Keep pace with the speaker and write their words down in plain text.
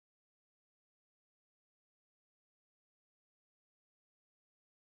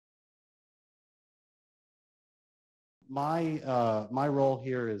my role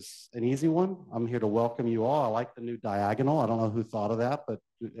here is an easy one. I'm here to welcome you all. I like the new diagonal. I don't know who thought of that, but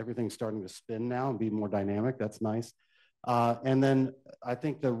everything's starting to spin now and be more dynamic. That's nice. And then I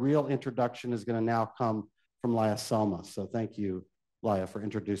think the real introduction is going to now come from Laia Selma. So thank you, Laia, for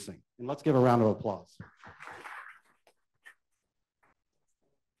introducing. And let's give a round of applause.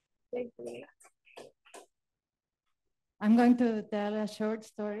 Thank you. I'm going to tell a short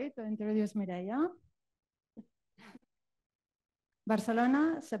story to introduce Mireia.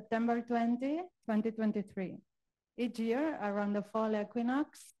 Barcelona, September 20, 2023. Each year, around the fall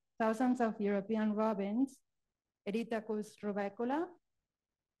equinox, thousands of European robins, Erythacus rubecula,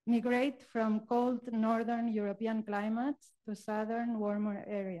 migrate from cold northern European climates to southern warmer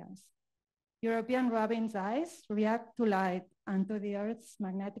areas. European robins' eyes react to light and to the Earth's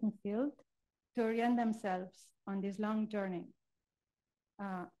magnetic field to orient themselves on this long journey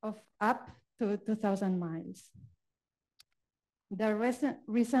of up to 2,000 miles. The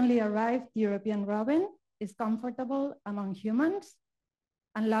recently arrived European robin is comfortable among humans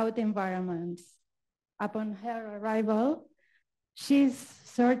and loud environments. Upon her arrival, she's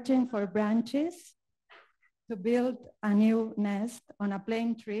searching for branches to build a new nest on a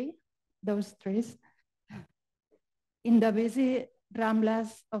plane tree, those trees, in the busy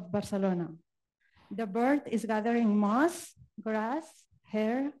Ramblas of Barcelona. The bird is gathering moss, grass,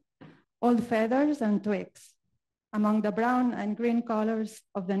 hair, old feathers, and twigs. Among the brown and green colors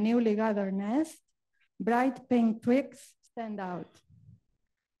of the newly gathered nest, bright pink twigs stand out.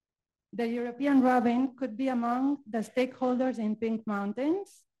 The European robin could be among the stakeholders in Pink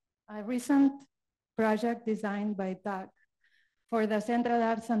Mountains, a recent project designed by TAC for the Centre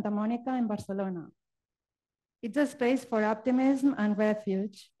d'Art Santa Monica in Barcelona. It's a space for optimism and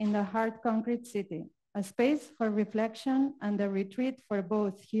refuge in the hard concrete city, a space for reflection and a retreat for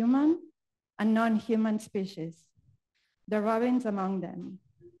both human and non-human species, the robins among them.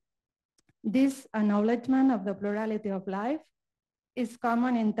 This acknowledgement of the plurality of life is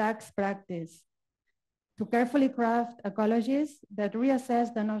common in TAC's practice, to carefully craft ecologies that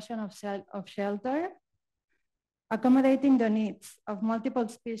reassess the notion of shelter, accommodating the needs of multiple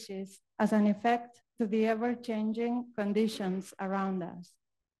species as an effect to the ever-changing conditions around us.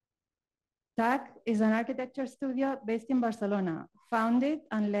 TAC is an architecture studio based in Barcelona, founded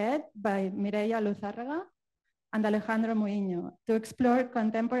and led by Mireia Luzárraga and Alejandro Muiño to explore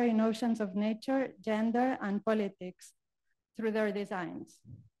contemporary notions of nature, gender, and politics through their designs.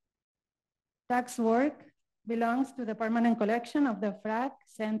 TAC's work belongs to the permanent collection of the FRAC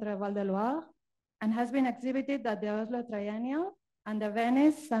Centre Val de Loire and has been exhibited at the Oslo Triennial and the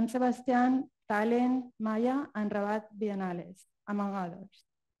Venice, San Sebastian, Tallinn, Maya, and Rabat Biennales, among others.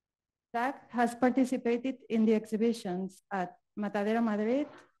 TAC has participated in the exhibitions at Matadero Madrid,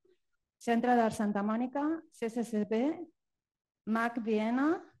 Centre d'Art Santa Monica, CCCB, MAC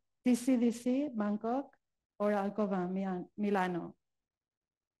Vienna, TCDC Bangkok, or Alcova Milano.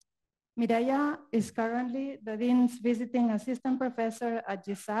 Mireia is currently the Dean's Visiting Assistant Professor at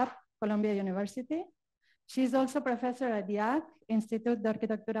GSAP, Columbia University. She is also professor at IAC, Institut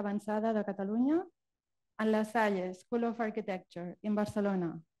d'Arquitectura Avançada de Catalunya, and La Salle School of Architecture in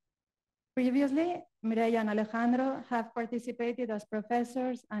Barcelona. Previously, Mireia and Alejandro have participated as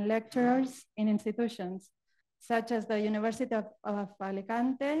professors and lecturers in institutions such as the University of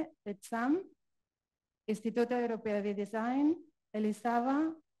Alicante, ETSAM, Instituto Europeo de Design,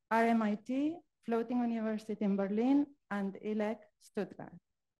 Elisava, RMIT, Floating University in Berlin, and ILEC Stuttgart.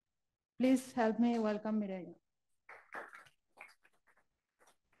 Please help me welcome Mireia.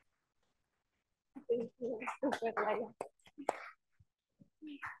 Thank you.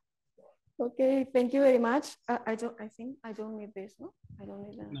 Okay, thank you very much. I think I don't need this, no? I don't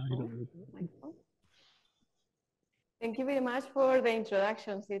need that. No, you don't need my phone. Thank you very much for the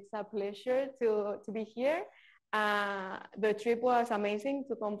introductions. It's a pleasure to be here. The trip was amazing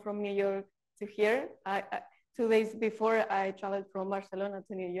to come from New York to here. 2 days before I traveled from Barcelona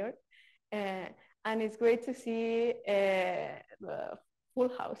to New York. And it's great to see the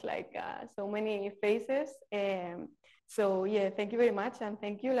full house, like so many faces. So yeah, thank you very much. And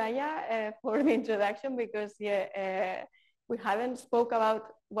thank you, Laia, for the introduction, because yeah, we haven't spoke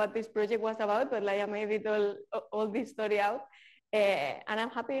about what this project was about, but Laia made it all this story out. And I'm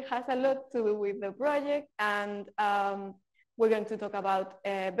happy it has a lot to do with the project. And we're going to talk about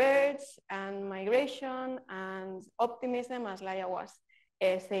birds and migration and optimism, as Laia was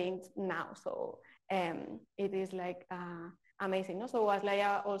saying now. So it is like amazing. No? So as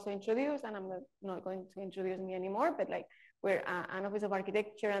Laia also introduced, and I'm not going to introduce me anymore, but like we're an office of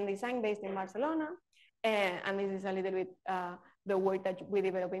architecture and design based in Barcelona. And this is a little bit the work that we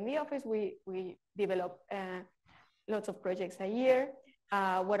develop in the office. We develop lots of projects a year.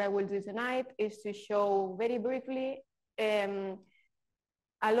 What I will do tonight is to show very briefly a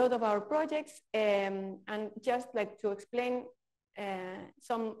lot of our projects and just like to explain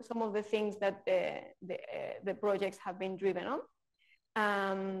some of the things that the projects have been driven on.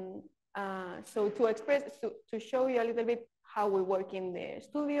 So to show you a little bit how we work in the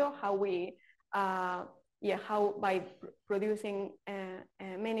studio, how we, how by producing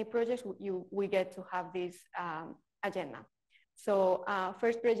many projects, we get to have this agenda. So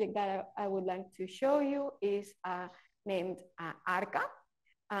first project that I would like to show you is named ARCA.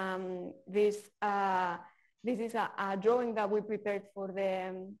 This is a drawing that we prepared for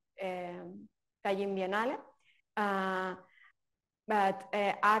the Tallinn Biennale. But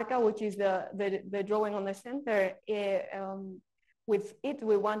ARCA, which is the drawing on the center, with it,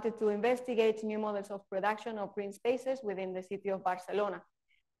 we wanted to investigate new models of production of green spaces within the city of Barcelona.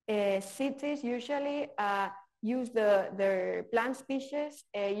 Cities usually use their plant species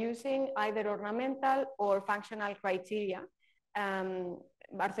using either ornamental or functional criteria.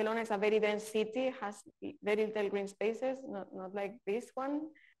 Barcelona is a very dense city, has very little green spaces, not like this one,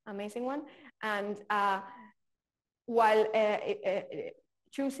 amazing one. And while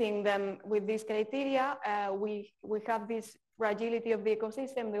choosing them with this criteria, we have this fragility of the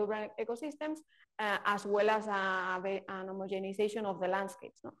ecosystem, the urban ecosystems, as well as an homogenization of the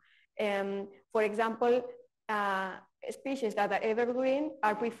landscapes. No? For example, species that are evergreen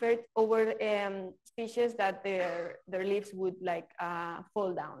are preferred over species that their leaves would like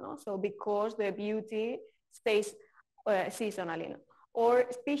fall down. No? So because the beauty stays seasonally. No? Or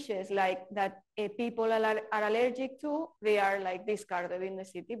species like that people are allergic to, they are like discarded in the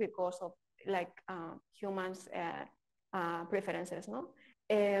city because of like humans' preferences. No?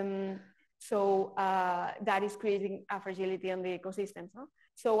 So that is creating a fragility on the ecosystems. No?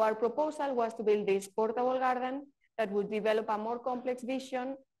 So our proposal was to build this portable garden that would develop a more complex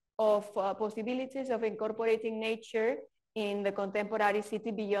vision of possibilities of incorporating nature in the contemporary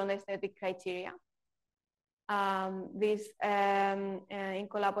city beyond aesthetic criteria. This in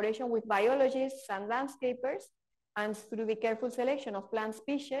collaboration with biologists and landscapers, and through the careful selection of plant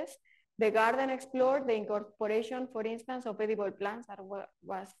species, the garden explored the incorporation, for instance, of edible plants. That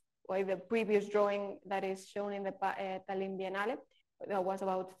was why the previous drawing that is shown in the Tallinn Biennale, that was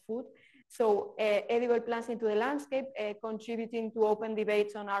about food. So edible plants into the landscape, contributing to open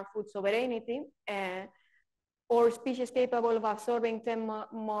debates on our food sovereignty, or species capable of absorbing 10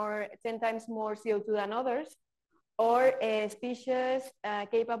 times more CO2 than others, or species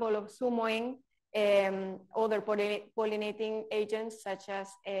capable of sumoing other pollinating agents such as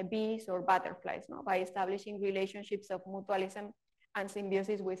bees or butterflies, no? By establishing relationships of mutualism and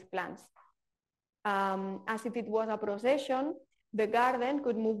symbiosis with plants. As if it was a procession, the garden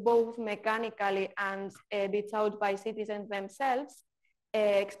could move both mechanically and be taught by citizens themselves,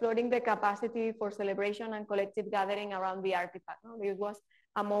 exploring the capacity for celebration and collective gathering around the artifact. No? It was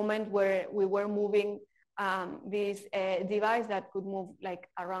a moment where we were moving this device that could move like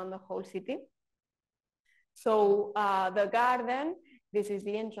around the whole city. So the garden, this is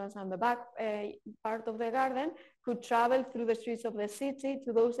the entrance and the back part of the garden, could travel through the streets of the city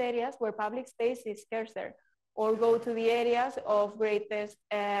to those areas where public space is scarcer, or go to the areas of greatest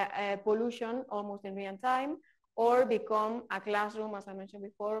pollution almost in real time, or become a classroom, as I mentioned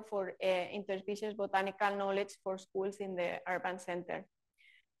before, for interspecies botanical knowledge for schools in the urban center.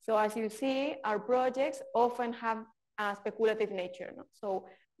 So as you see, our projects often have a speculative nature. No? So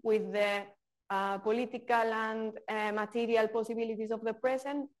with the political and material possibilities of the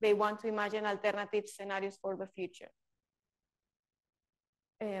present, they want to imagine alternative scenarios for the future.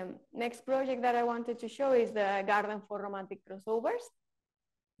 Next project that I wanted to show is the Garden for Romantic Crossovers.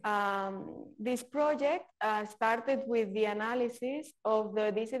 This project started with the analysis of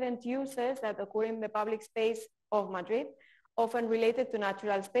the dissident uses that occur in the public space of Madrid, often related to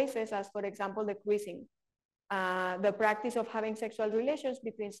natural spaces, as for example, the cruising. The practice of having sexual relations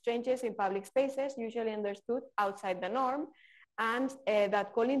between strangers in public spaces, usually understood outside the norm, and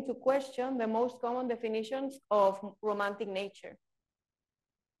that call into question the most common definitions of romantic nature.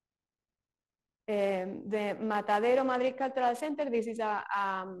 The Matadero Madrid Cultural Center, this is a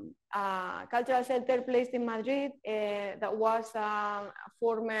cultural center placed in Madrid that was a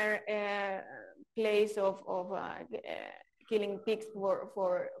former place of killing pigs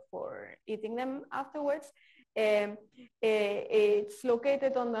for eating them afterwards. It's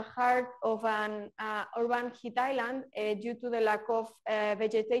located on the heart of an urban heat island due to the lack of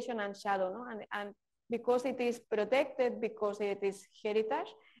vegetation and shadow, no? And because it is protected, because it is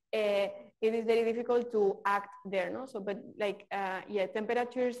heritage, it is very difficult to act there, no? So, but like, yeah,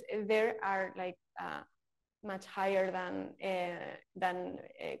 temperatures there are like much higher than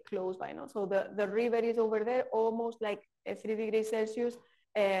close by. No? So the river is over there, almost like 3 degrees Celsius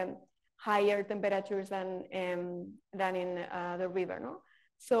higher temperatures than in the river. No?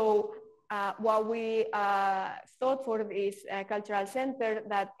 So what we thought for this cultural center,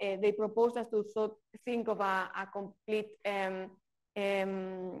 that they proposed us to think of a complete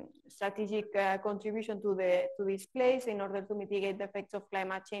strategic contribution to this place in order to mitigate the effects of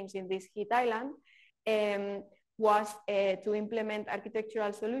climate change in this heat island, was to implement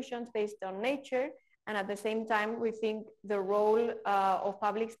architectural solutions based on nature, and at the same time we think the role of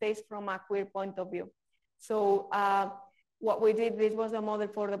public space from a queer point of view. So what we did, this was a model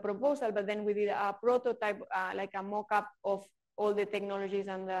for the proposal, but then we did a prototype, like a mock-up of all the technologies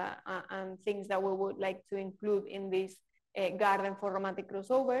and things that we would like to include in this garden for romantic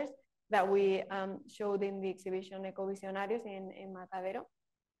crossovers that we showed in the exhibition Ecovisionarios in Matadero.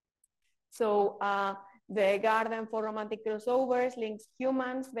 So the garden for romantic crossovers links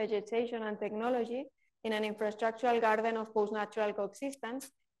humans, vegetation, and technology in an infrastructural garden of post-natural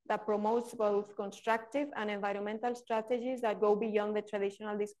coexistence that promotes both constructive and environmental strategies that go beyond the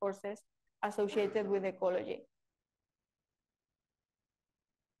traditional discourses associated with ecology.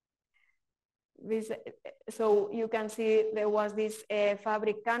 So you can see there was this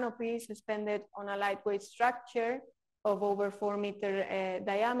fabric canopy suspended on a lightweight structure of over 4-meter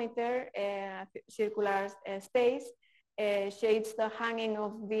diameter, circular space, shades the hanging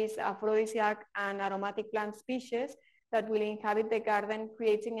of this aphrodisiac and aromatic plant species that will inhabit the garden,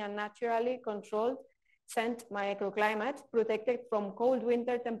 creating a naturally controlled scent microclimate protected from cold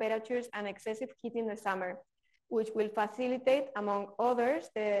winter temperatures and excessive heat in the summer, which will facilitate, among others,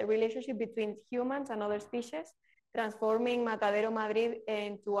 the relationship between humans and other species, transforming Matadero, Madrid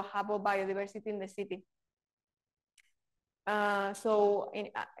into a hub of biodiversity in the city.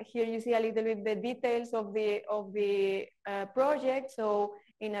 Here you see a little bit the details of the project. So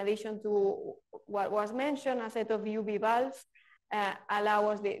in addition to what was mentioned, a set of UV bulbs allow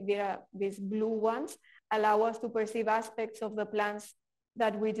us, these blue ones, allow us to perceive aspects of the plants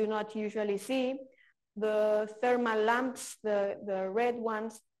that we do not usually see. The thermal lamps, the red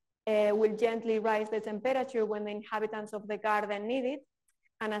ones, will gently rise the temperature when the inhabitants of the garden need it.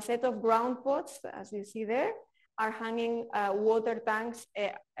 And a set of ground pots, as you see there, are hanging water tanks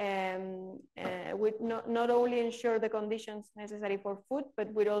which not only ensure the conditions necessary for food,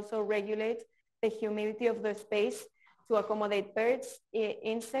 but will also regulate the humidity of the space to accommodate birds,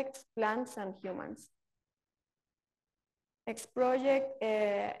 insects, plants, and humans. Next project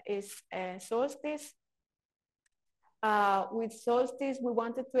is Solstice. With Solstice, we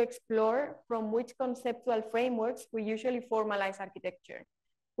wanted to explore from which conceptual frameworks we usually formalize architecture,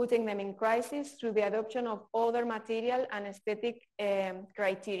 putting them in crisis through the adoption of other material and aesthetic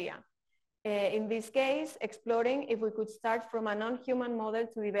criteria. In this case, exploring if we could start from a non-human model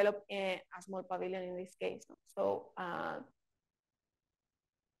to develop a small pavilion in this case. So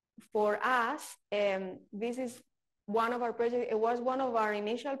for us, this is one of our projects. It was one of our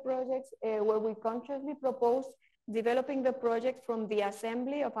initial projects where we consciously proposed developing the project from the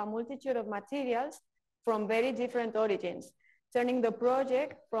assembly of a multitude of materials from very different origins, turning the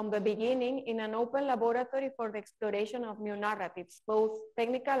project from the beginning in an open laboratory for the exploration of new narratives, both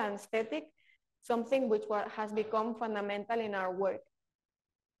technical and aesthetic, something which has become fundamental in our work.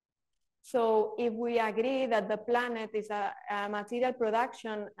 So if we agree that the planet is a material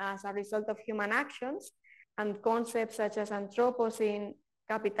production as a result of human actions, and concepts such as Anthropocene,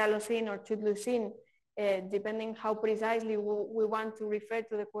 Capitalocene, or Chudlucene, depending how precisely we want to refer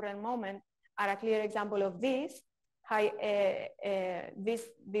to the current moment, are a clear example of this.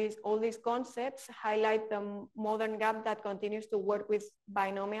 All these concepts highlight the modern gap that continues to work with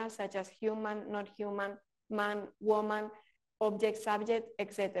binomials such as human, not human, man, woman, object, subject,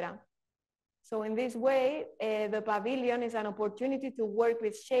 etc. So in this way, the pavilion is an opportunity to work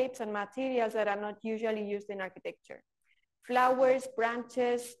with shapes and materials that are not usually used in architecture. Flowers,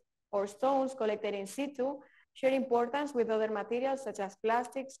 branches, or stones collected in situ share importance with other materials such as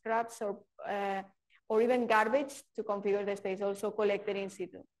plastics, scraps, or even garbage to configure the space, also collected in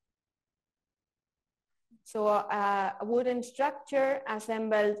situ. So a wooden structure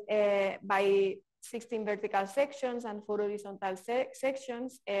assembled by 16 vertical sections and 4 horizontal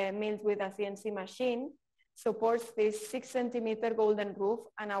sections milled with a CNC machine supports this 6-centimeter golden roof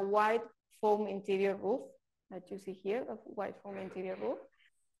and a white foam interior roof that you see here, the white foam interior roof.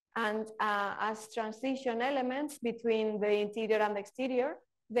 And as transition elements between the interior and the exterior,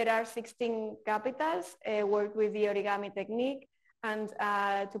 there are 16 capitals worked with the origami technique, and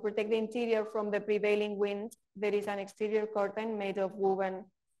to protect the interior from the prevailing wind, there is an exterior curtain made of woven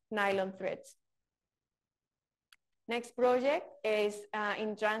nylon threads. Next project is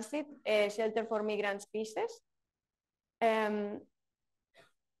in transit, shelter for migrant species.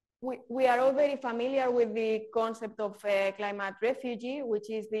 We are all very familiar with the concept of climate refugee, which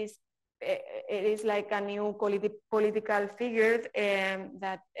is this, it is like a new political figure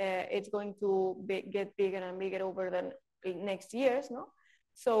that it's going to get bigger and bigger over the next years, no?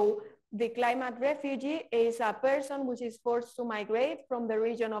 So the climate refugee is a person which is forced to migrate from the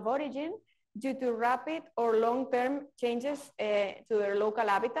region of origin due to rapid or long-term changes to their local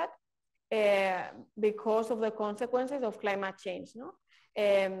habitat because of the consequences of climate change, no?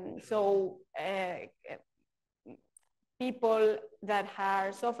 People that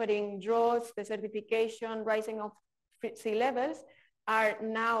are suffering droughts, desertification, rising of sea levels are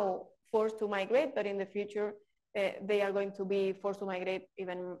now forced to migrate, but in the future they are going to be forced to migrate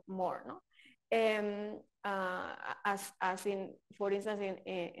even more, no? As in, for instance,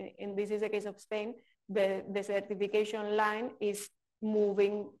 in this is the case of Spain, the desertification line is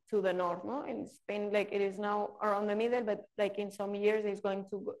moving to the north, no? In Spain, like it is now around the middle, but like in some years it's going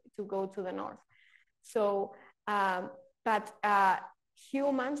to go to the north. So, but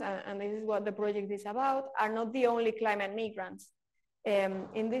humans, and this is what the project is about, are not the only climate migrants.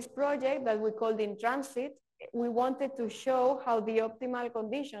 In this project that we called In Transit, we wanted to show how the optimal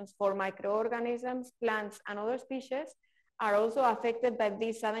conditions for microorganisms, plants, and other species are also affected by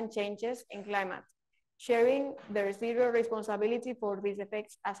these sudden changes in climate, sharing their zero responsibility for these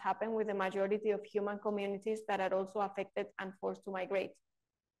effects, as happened with the majority of human communities that are also affected and forced to migrate.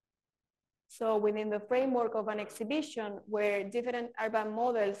 So within the framework of an exhibition where different urban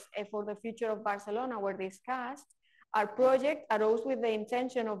models for the future of Barcelona were discussed, our project arose with the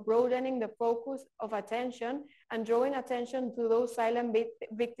intention of broadening the focus of attention and drawing attention to those silent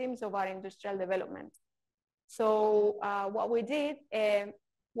victims of our industrial development. So what we did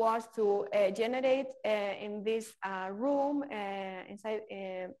was to generate in this room inside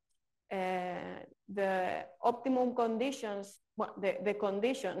the optimum conditions, well, the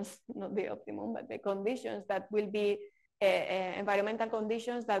conditions, not the optimum, but the conditions that will be environmental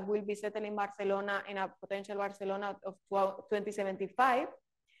conditions that will be settled in Barcelona, in a potential Barcelona of 2075,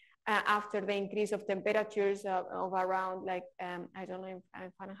 after the increase of temperatures of around, like, I don't know in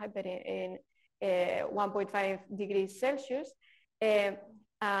Fahrenheit, but in 1.5 degrees Celsius, by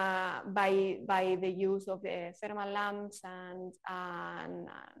the use of the thermal lamps and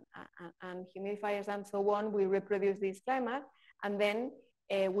humidifiers and so on. We reproduce this climate, and then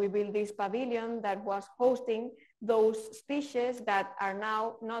we built this pavilion that was hosting those species that are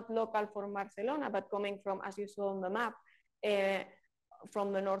now not local for Barcelona, but coming from, as you saw on the map,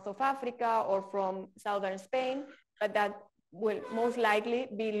 from the north of Africa or from southern Spain, but that will most likely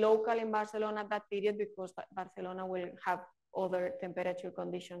be local in Barcelona at that period because Barcelona will have other temperature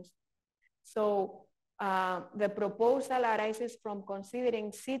conditions. So the proposal arises from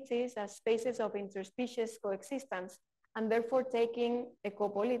considering cities as spaces of interspecies coexistence, and therefore taking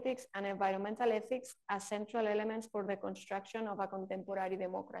ecopolitics and environmental ethics as central elements for the construction of a contemporary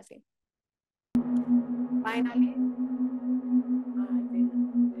democracy. Finally, I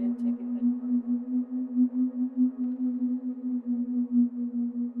didn't check if that's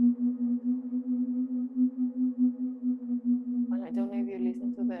well, I don't know if you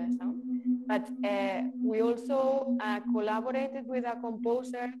listen to the sound, but we also collaborated with a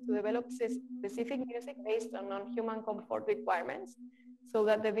composer to develop specific music based on non-human comfort requirements, so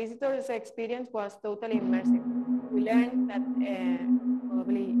that the visitor's experience was totally immersive. We learned that,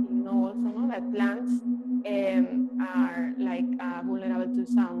 probably you know also, no, that plants are like vulnerable to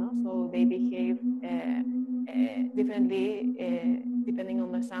sound, no? So they behave differently depending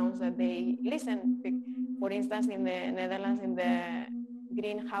on the sounds that they listen. For instance, in the Netherlands, in the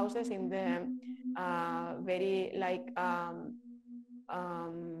greenhouses, in the very like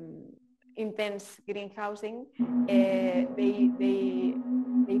intense greenhousing, they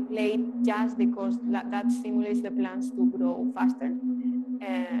play jazz because that stimulates the plants to grow faster,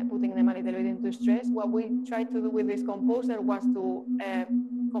 putting them a little bit into stress. What we tried to do with this composer was to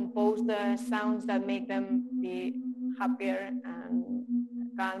compose the sounds that make them be happier and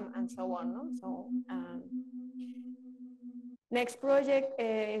calm and so on, no? So next project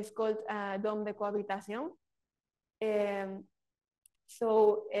is called Dome de Cohabitation.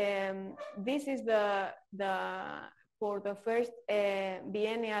 This is for the first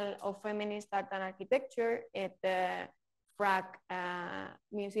biennial of feminist art and architecture at the FRAC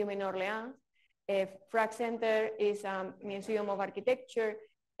Museum in Orleans. FRAC Center is a museum of architecture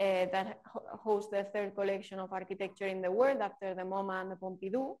that hosts the third collection of architecture in the world after the MoMA and the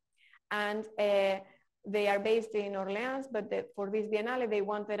Pompidou. And they are based in Orleans, but for this biennale, they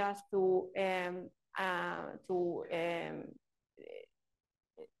wanted us to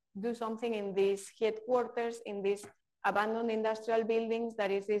do something in these headquarters, in these abandoned industrial buildings that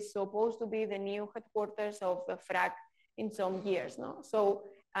is supposed to be the new headquarters of the FRAC in some years. No? So,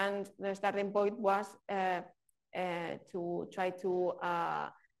 and the starting point was to try to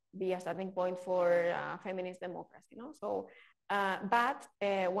be a starting point for feminist democracy. No? So, but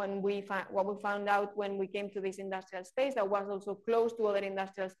what we found out when we came to this industrial space that was also close to other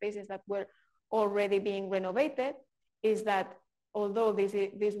industrial spaces that were already being renovated is that although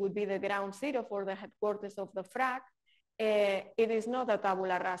this would be the ground zero for the headquarters of the FRAC, it is not a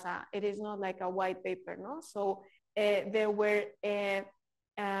tabula rasa. It is not like a white paper. No? So there were,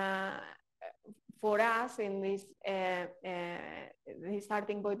 for us in this the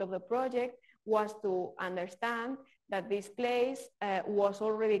starting point of the project was to understand that this place was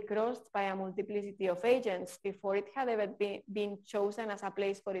already crossed by a multiplicity of agents before it had ever been chosen as a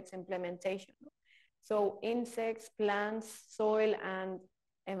place for its implementation. So insects, plants, soil, and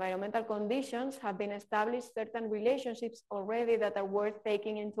environmental conditions have been established certain relationships already that are worth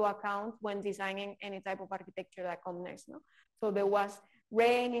taking into account when designing any type of architecture that comes next. No? So there was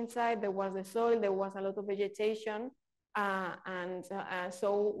rain inside, there was the soil, there was a lot of vegetation,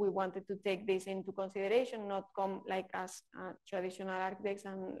 so we wanted to take this into consideration, not come like as traditional architects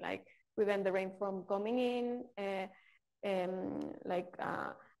and like prevent the rain from coming in,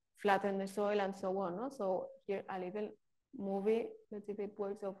 flatten the soil and so on. No? So here a little movie, let's see if it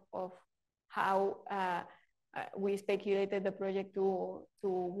works, of how we speculated the project to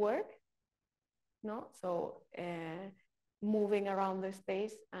work. No? So moving around the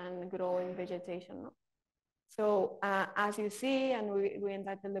space and growing vegetation. No? So as you see, and we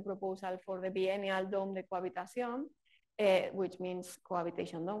entitled the proposal for the biennial dome de cohabitación, which means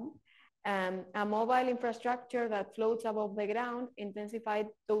cohabitation dome. A mobile infrastructure that floats above the ground intensified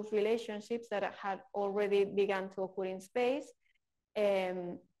those relationships that had already begun to occur in space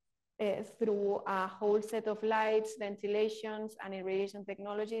through a whole set of lights, ventilations, and irradiation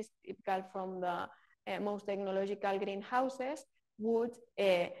technologies typical from the most technological greenhouses would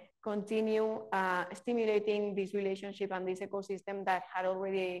continue stimulating this relationship and this ecosystem that had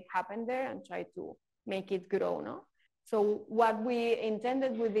already happened there and try to make it grow. No? So what we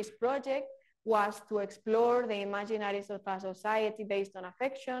intended with this project was to explore the imaginaries of a society based on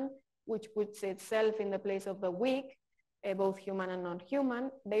affection, which puts itself in the place of the weak, both human and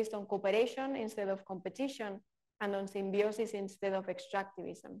non-human, based on cooperation instead of competition, and on symbiosis instead of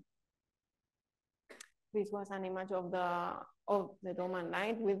extractivism. This was an image of the dome at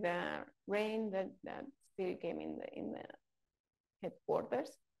night with the rain that still came in the headquarters.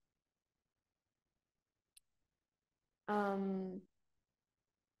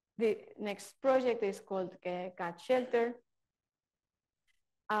 The next project is called Cat Shelter.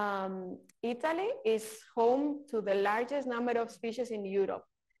 Italy is home to the largest number of species in Europe,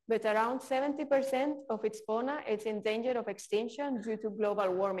 but around 70% of its fauna is in danger of extinction due to global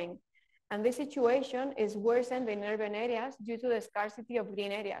warming. And this situation is worsened in urban areas due to the scarcity of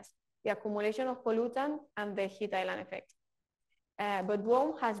green areas, the accumulation of pollutant, and the heat island effect. But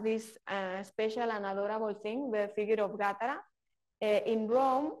Rome has this special and adorable thing, the figure of Gattara. In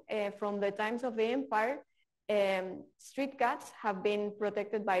Rome, from the times of the empire, street cats have been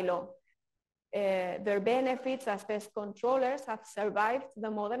protected by law. Their benefits as pest controllers have survived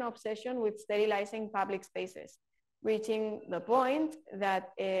the modern obsession with sterilizing public spaces, reaching the point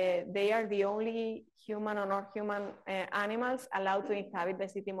that they are the only human or non-human animals allowed to inhabit the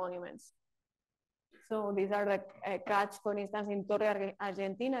city monuments. So these are the cats, for instance, in Torre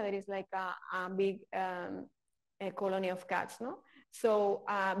Argentina, there is like a big colony of cats. No? So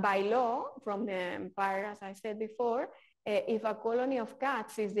by law, from the empire, as I said before, if a colony of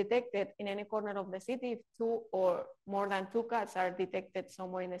cats is detected in any corner of the city, if 2 or more than 2 cats are detected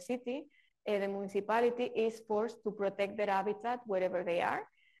somewhere in the city, the municipality is forced to protect their habitat wherever they are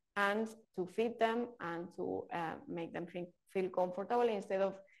and to feed them and to make them feel comfortable instead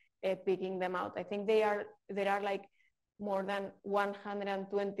of picking them out. I think there are like more than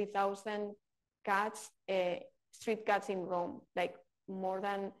 120,000 cats, street cats in Rome. Like more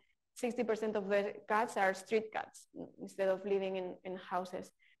than 60% of the cats are street cats instead of living in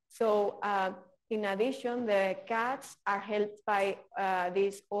houses. So in addition, the cats are helped by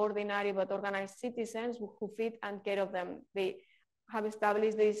these ordinary but organized citizens who feed and care of them. They have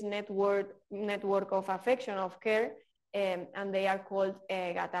established this network of affection, of care, and they are called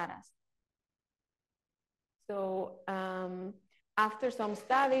gattaras. So after some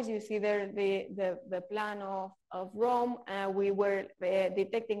studies, you see there the plan of Rome. We were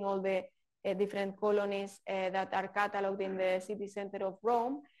detecting all the different colonies that are cataloged in the city center of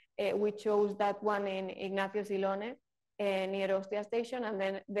Rome. we chose that one in Ignacio Silone near Ostia Station, and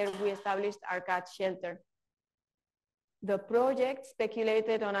then there we established our cat shelter. The project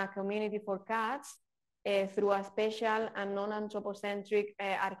speculated on a community for cats through a special and non-anthropocentric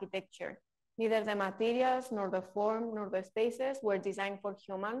architecture. Neither the materials, nor the form, nor the spaces were designed for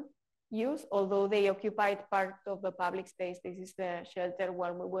human use, although they occupied part of the public space. This is the shelter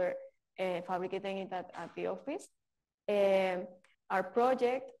while we were fabricating it at the office. Our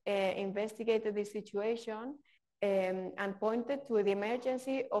project investigated this situation and pointed to the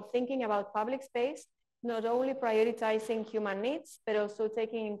emergency of thinking about public space, not only prioritizing human needs, but also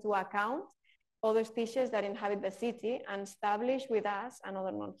taking into account other species that inhabit the city and establish with us and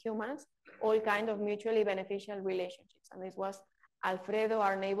other non-humans all kinds of mutually beneficial relationships. And this was Alfredo,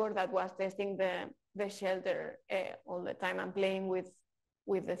 our neighbor, that was testing the shelter all the time and playing with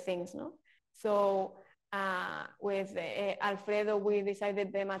the things. No? So with Alfredo, we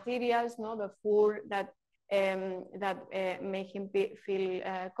decided the materials, no, the fur that make him feel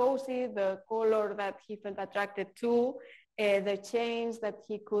cozy, the color that he felt attracted to, the chains that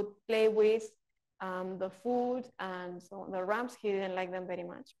he could play with, the food, and so on. The ramps, he didn't like them very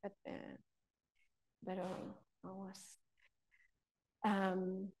much, but I was.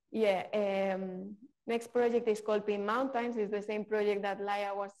 Next project is called Pin Mountains. It's the same project that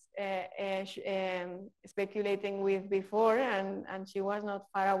Laia was speculating with before, and she was not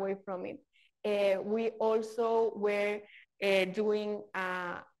far away from it. We also were doing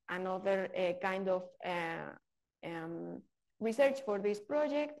another kind of research for this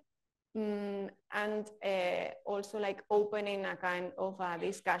project, and also like opening a kind of a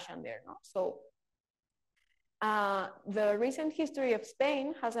discussion there. No? So the recent history of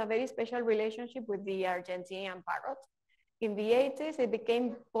Spain has a very special relationship with the Argentinian parrot. In the 80s, it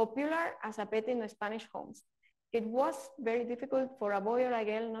became popular as a pet in the Spanish homes. It was very difficult for a boy or a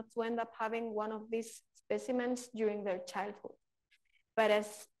girl not to end up having one of these specimens during their childhood. But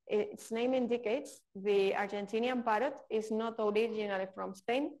as its name indicates, the Argentinian parrot is not originally from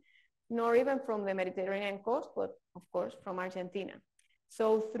Spain, nor even from the Mediterranean coast, but of course from Argentina.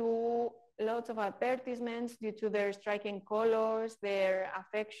 So through lots of advertisements, due to their striking colors, their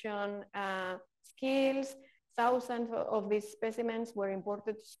affection skills, thousands of these specimens were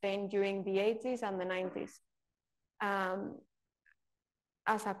imported to Spain during the 80s and the 90s.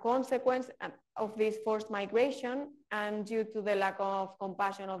 As a consequence of this forced migration, and due to the lack of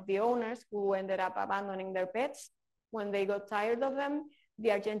compassion of the owners who ended up abandoning their pets when they got tired of them, the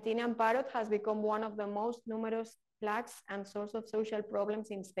Argentinian parrot has become one of the most numerous plagues and source of social problems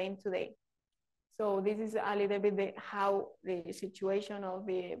in Spain today. So this is a little bit how the situation of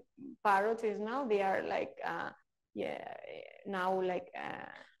the parrots is now. They are like, now like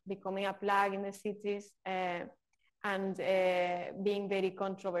becoming a plague in the cities and being very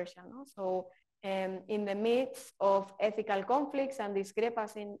controversial. No? So in the midst of ethical conflicts and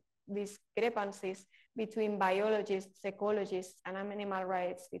discrepancies between biologists, ecologists, and animal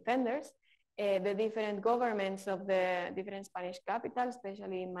rights defenders, the different governments of the different Spanish capitals,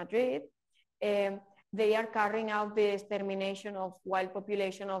 especially in Madrid, they are carrying out the extermination of wild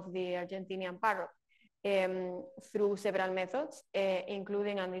population of the Argentinian parrot through several methods,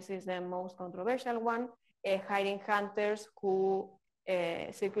 including, and this is the most controversial one, hiring hunters who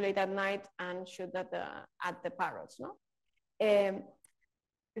circulate at night and shoot at the parrots. No?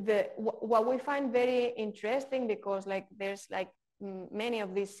 What we find very interesting, because like there's like many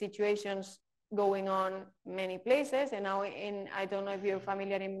of these situations going on many places, and now I don't know if you're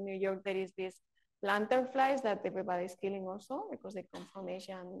familiar, in New York there is this lanternflies that everybody's killing also because they come from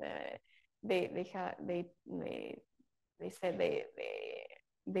Asia, and they said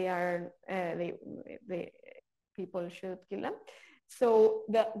people should kill them. So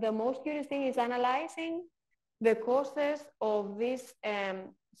the most curious thing is analyzing the causes of this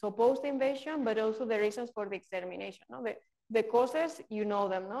supposed invasion, but also the reasons for the extermination. No? The causes, you know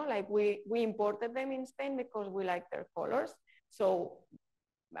them, no? Like we imported them in Spain because we like their colors. So,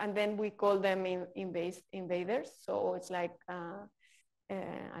 and then we call them invaders. So it's like a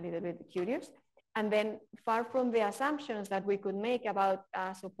little bit curious. And then far from the assumptions that we could make about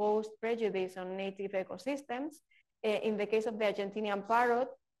supposed prejudice on native ecosystems, in the case of the Argentinian parrot,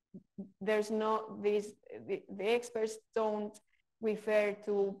 there's no, the experts don't refer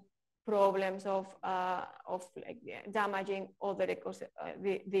to problems of like damaging other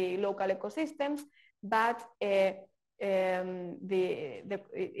the local ecosystems, but it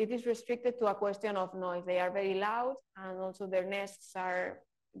is restricted to a question of noise. They are very loud, and also their nests are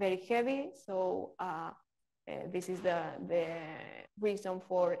very heavy. So this is the reason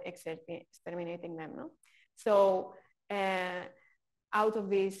for exterminating them. No? So out of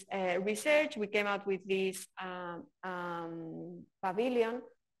this research, we came out with this pavilion.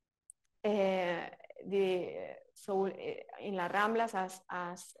 So in Las Ramblas,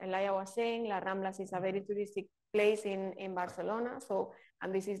 as Elia was saying, Las Ramblas is a very touristic place in Barcelona. So,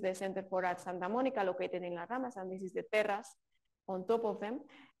 and this is the Center for Art Santa Monica located in Las Ramblas, and this is the terrace on top of them.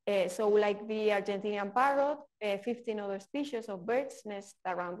 So like the Argentinian parrot, 15 other species of birds nest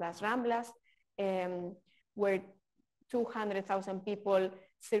around Las Ramblas, where 200,000 people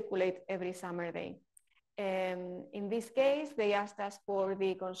circulate every summer day. In this case, they asked us for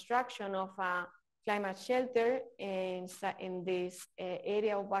the construction of a climate shelter in this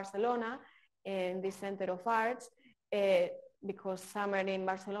area of Barcelona, in the Center of Arts, because summer in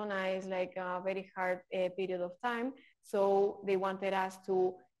Barcelona is like a very hard period of time. So they wanted us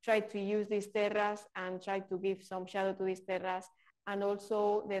to try to use this terrace and try to give some shadow to this terrace. And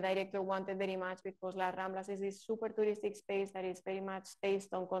also the director wanted very much, because Las Ramblas is this super touristic space that is very much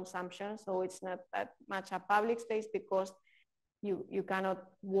based on consumption. So it's not that much a public space, because you cannot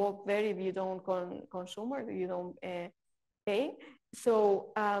walk there if you don't consume or you don't pay.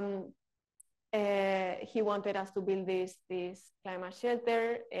 So he wanted us to build this climate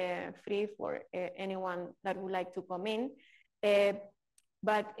shelter free for anyone that would like to come in.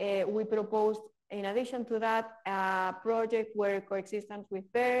 But we proposed, in addition to that, a project where coexistence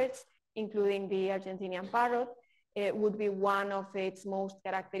with birds, including the Argentinian parrot, would be one of its most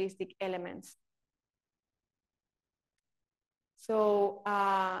characteristic elements. So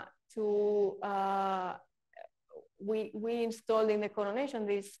we installed in the coronation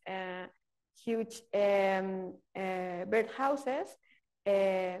these huge bird houses,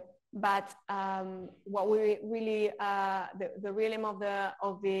 but what we really, the real aim of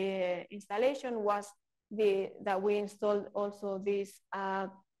the installation was that we installed also these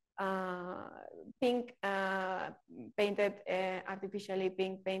pink painted, artificially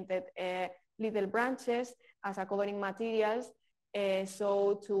pink painted little branches as a covering materials.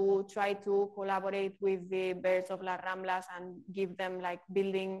 So to try to collaborate with the birds of Las Ramblas and give them like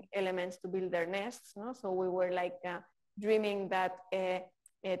building elements to build their nests. No? So we were like dreaming that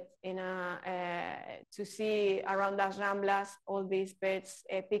to see around Las Ramblas all these birds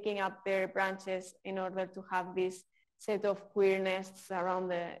picking up their branches in order to have this set of queer nests around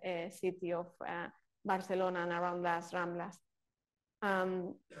the city of Barcelona and around Las Ramblas.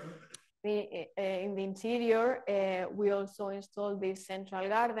 In the interior, we also installed this central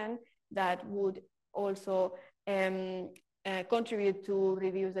garden that would also contribute to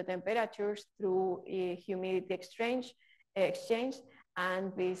reduce the temperatures through humidity exchange,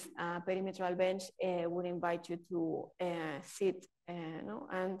 and this perimetral bench would invite you to sit. No?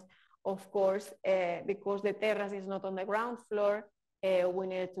 And of course, because the terrace is not on the ground floor, we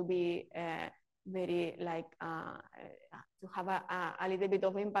need to be very like to have a little bit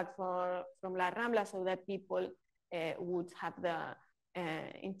of impact from La Rambla, so that people would have the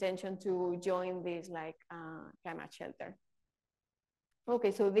intention to join this like climate shelter.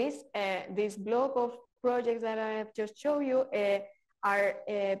 Okay, so this block of projects that I have just shown you are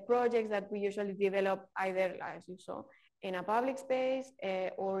projects that we usually develop either, as you saw, in a public space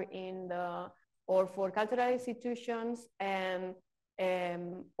or for cultural institutions, and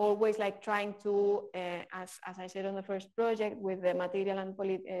always like trying to, as I said on the first project, with the material and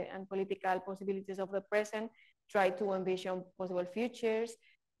political possibilities of the present, try to envision possible futures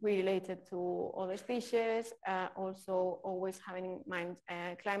related to other species, also always having in mind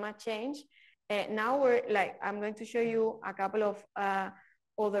climate change. Now I'm going to show you a couple of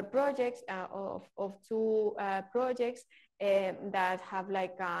other projects, of two projects that have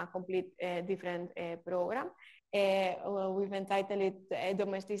like a complete different program. We've entitled it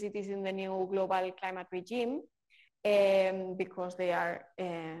Domesticities in the New Global Climate Regime, because they are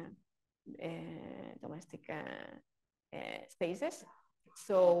domestic spaces.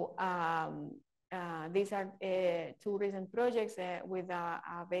 So these are two recent projects with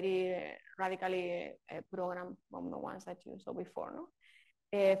a very radically program from the ones that you saw before. No?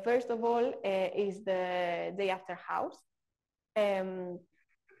 First of all is the Day After House. I'm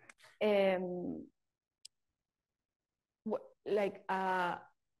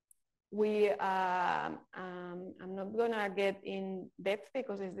not gonna get in depth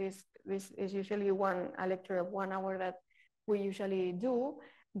because this is usually a lecture of 1 hour that we usually do,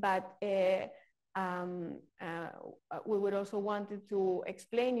 but we would also wanted to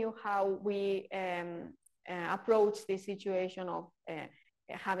explain you how we approach this situation of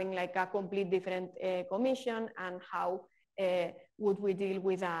having like a complete different commission, and how would we deal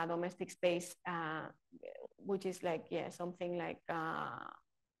with a domestic space, which is like, yeah, something like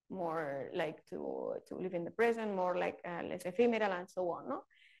more more like to live in the present, more like less ephemeral and so on. No?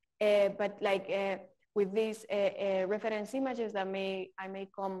 But like with these reference images that I may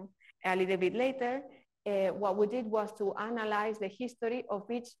come a little bit later, what we did was to analyze the history of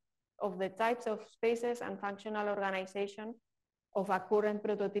each of the types of spaces and functional organization of a current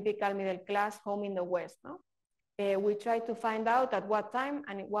prototypical middle class home in the West. No? We tried to find out at what time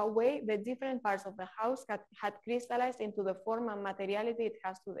and in what way the different parts of the house had crystallized into the form and materiality it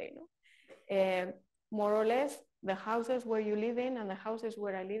has today. No? More or less, the houses where you live in and the houses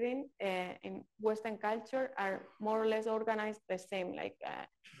where I live in Western culture are more or less organized the same, like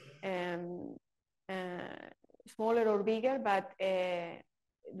smaller or bigger, but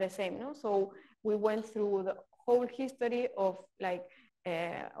the same. No? So we went through the whole history of like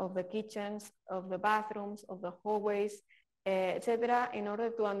of the kitchens, of the bathrooms, of the hallways, etc., in order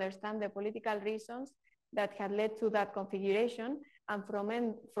to understand the political reasons that had led to that configuration, and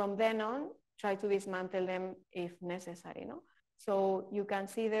from then on, try to dismantle them if necessary. No? So you can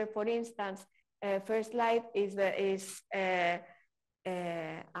see there, for instance, first slide is a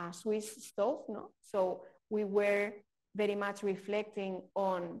Swiss stove. No? So we were very much reflecting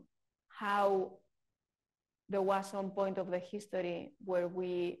on how there was some point of the history where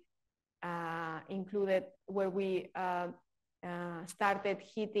we started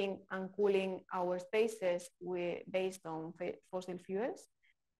heating and cooling our spaces based on fossil fuels.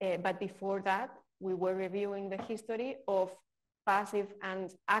 But before that, we were reviewing the history of passive and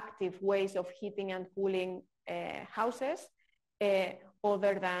active ways of heating and cooling houses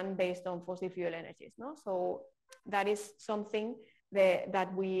other than based on fossil fuel energies. No? So that is something that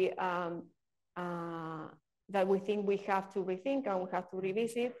we think we have to rethink and we have to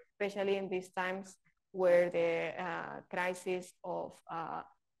revisit, especially in these times where the crisis of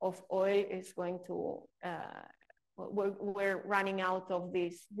oil is going to, we're running out of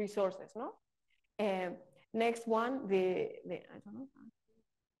these resources. No? Next one, I don't know.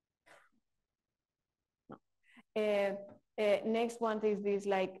 No. Next one is this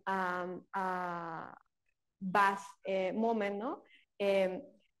like bath moment, no?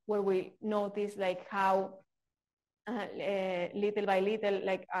 Where we notice like how little by little,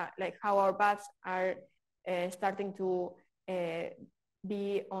 like how our baths are starting to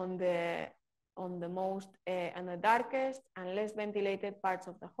be on the most and the darkest and less ventilated parts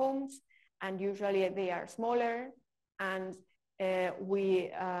of the homes, and usually they are smaller. And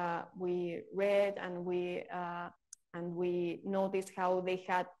we read and we noticed how they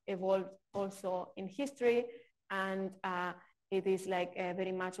had evolved also in history, and it is like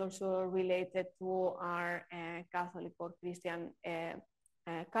very much also related to our Catholic or Christian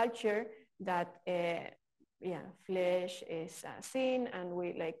culture that flesh is sin, and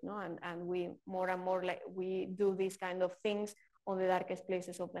we like and we more and more like we do these kind of things on the darkest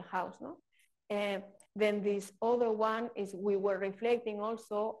places of the house. No? Then this other one is we were reflecting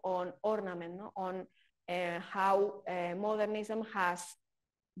also on ornament, no? On how modernism has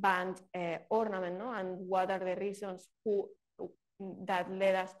banned ornament, no? And what are the reasons that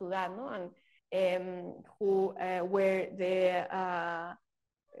led us to that, no? And who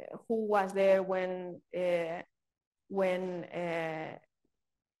was there when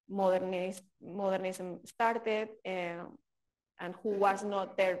modernism started, and who was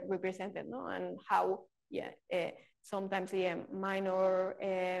not there represented, no? And how sometimes minor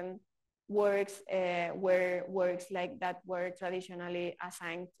works were works like that were traditionally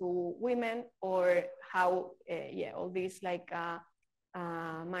assigned to women, or how all these like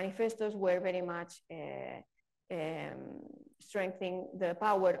manifestos were very much strengthening the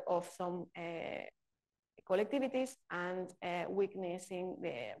power of some collectivities and weaknessing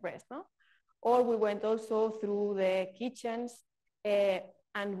the rest. No? Or we went also through the kitchens,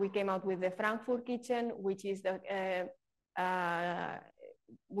 and we came out with the Frankfurt kitchen, which is the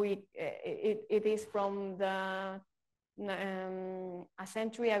it is from a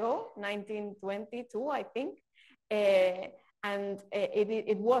century ago, 1922, I think. And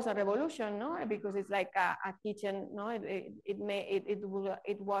it was a revolution, no? Because it's like a kitchen, no? It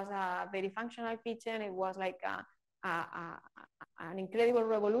was a very functional kitchen. It was like an incredible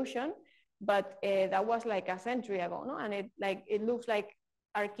revolution, but that was like a century ago, no? And it looks like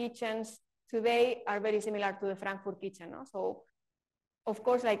our kitchens today are very similar to the Frankfurt kitchen, no? So of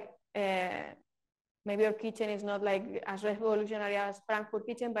course, like maybe our kitchen is not like as revolutionary as Frankfurt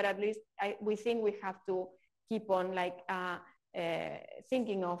kitchen, but at least we think we have to keep on like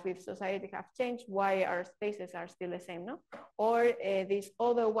thinking of if society have changed, why our spaces are still the same, no? Or this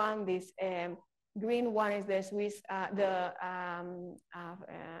other one, this green one is the Swiss, the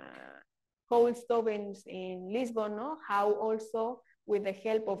coal stove in Lisbon, no? How also with the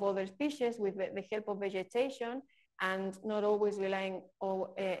help of other species, with the help of vegetation, and not always relying on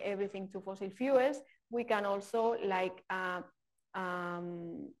everything to fossil fuels, we can also like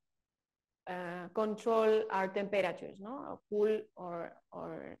control our temperatures, no? Or cool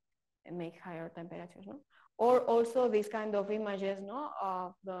or make higher temperatures, no? Or also these kind of images, no,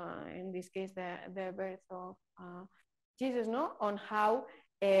 of in this case the birth of Jesus, no, on how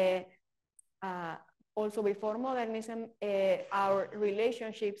also before modernism our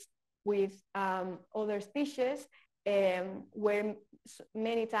relationships with other species were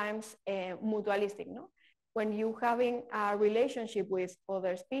many times mutualistic, no? When you having a relationship with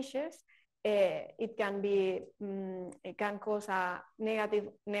other species, it can be it can cause a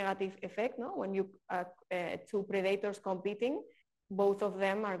negative effect, no? When you two predators competing, both of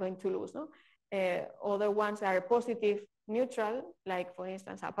them are going to lose, no? Other ones are positive neutral, like for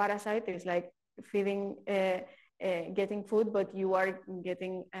instance a parasite is like feeding getting food, but you are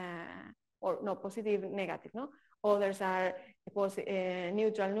getting or no, positive negative, no? Others are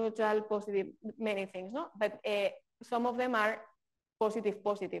neutral, positive, many things, no? But some of them are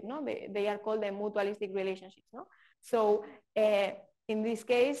positive, no? They are called the mutualistic relationships, no? So in this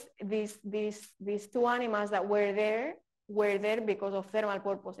case, these two animals that were there because of thermal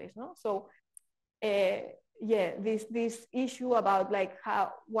purposes, no? So yeah, this issue about like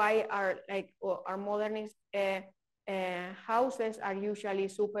why are like our modernist houses are usually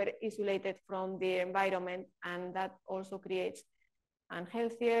super isolated from the environment, and that also creates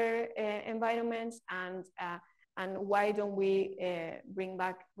unhealthier environments, and why don't we bring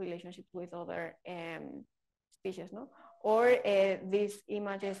back relationships with other species, no? Or these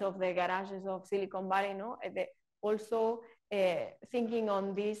images of the garages of Silicon Valley, no? Also thinking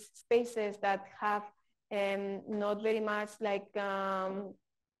on these spaces that have not very much like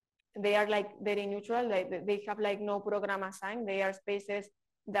they are like very neutral, like they have like no program assigned. They are spaces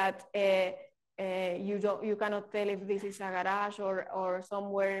that you cannot tell if this is a garage or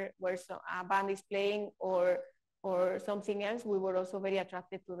somewhere where a band is playing or something else. We were also very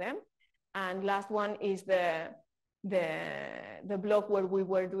attracted to them. And last one is the block where we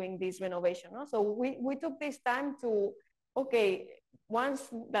were doing this renovation, no? So we took this time to, okay, once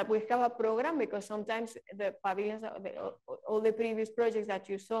that we have a program, because sometimes the pavilions, all the previous projects that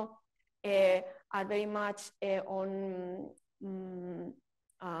you saw are very much on,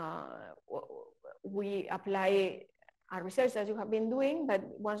 we apply our research as you have been doing, but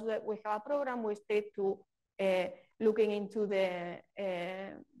once that we have a program, we stay to looking into the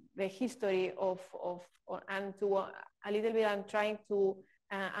history and to a little bit I'm trying to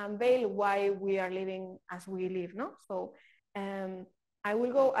unveil why we are living as we live, no? So I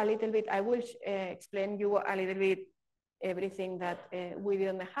will go a little bit, I will explain you a little bit everything that we did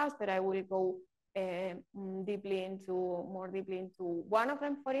in the house, but I will go more deeply into one of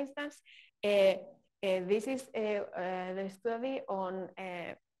them, for instance. This is the study on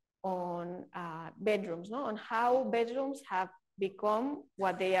bedrooms, no? On how bedrooms have become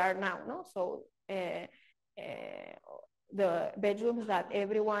what they are now, no? So the bedrooms that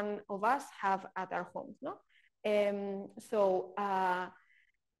every one of us have at our homes, no? So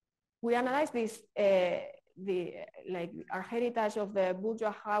we analyze this, like our heritage of the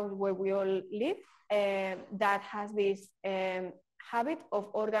bourgeois house where we all live, that has this habit of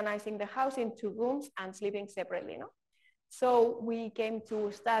organizing the house into rooms and sleeping separately, no? So we came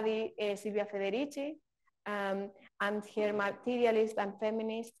to study Silvia Federici and her materialist and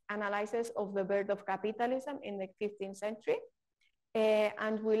feminist analysis of the birth of capitalism in the 15th century.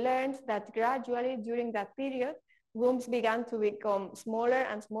 And we learned that gradually during that period, rooms began to become smaller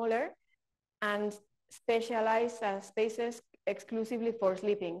and smaller and specialized as spaces exclusively for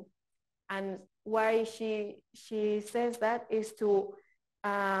sleeping. And why she says that is to,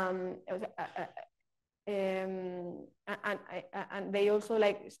 and they also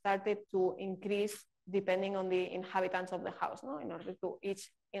like started to increase depending on the inhabitants of the house, no? In order to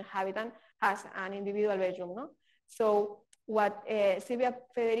each inhabitant has an individual bedroom, no? So what Silvia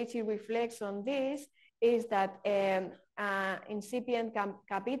Federici reflects on this is that incipient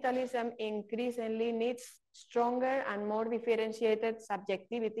capitalism increasingly needs stronger and more differentiated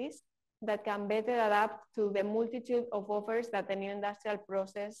subjectivities that can better adapt to the multitude of offers that the new industrial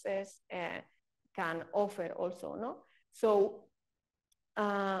processes can offer also, no? So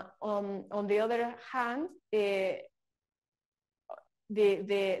on the other hand, the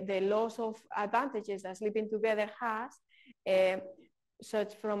loss of advantages that sleeping together has,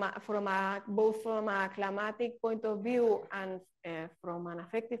 such both from a climatic point of view and from an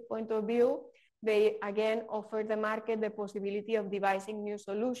affective point of view, they again offer the market the possibility of devising new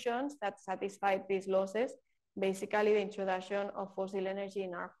solutions that satisfy these losses basically the introduction of fossil energy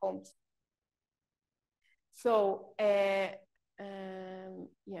in our homes. So,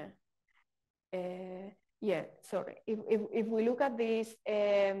 sorry. If we look at this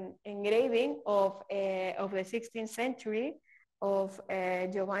engraving of the 16th century of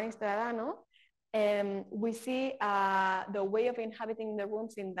Giovanni Stradano, we see the way of inhabiting the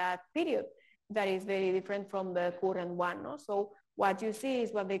rooms in that period that is very different from the current one. No? So what you see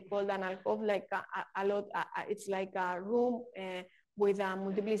is what they call an alcove, like it's like a room with a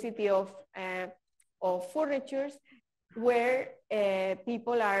multiplicity of furnitures where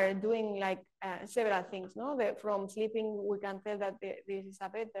people are doing like several things. No, from sleeping, we can tell that this is a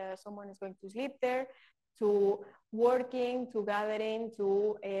bed, someone is going to sleep there, to working, to gathering,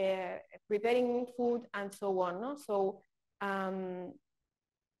 to preparing food, and so on. No? So,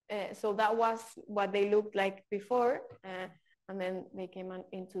 so that was what they looked like before, and then they came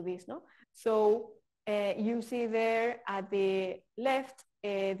into this. No? So you see there at the left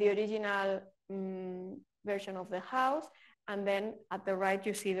the original version of the house, and then at the right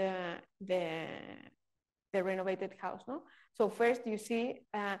you see the renovated house. No? So first you see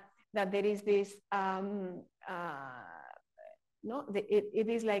that there is this it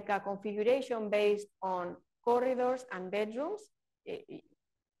is like a configuration based on corridors and bedrooms,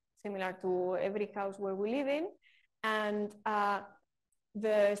 similar to every house where we live in, and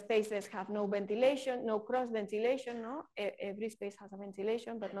the spaces have no ventilation, no cross ventilation. No, every space has a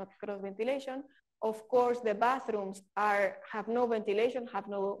ventilation, but not cross ventilation. Of course, the bathrooms have no ventilation, have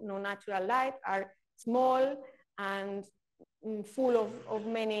no natural light, are small and full of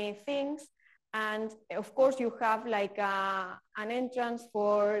many things. And of course, you have like an entrance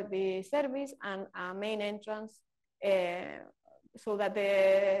for the service and a main entrance, so that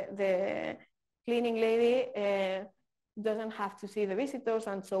the cleaning lady doesn't have to see the visitors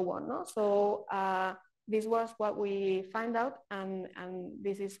and so on. No? So this was what we find out, and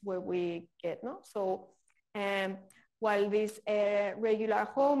this is where we get. No? So while this regular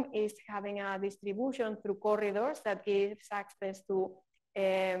home is having a distribution through corridors that gives access to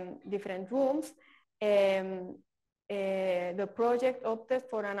different rooms, the project opted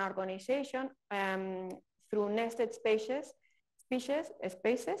for an organization through nested spaces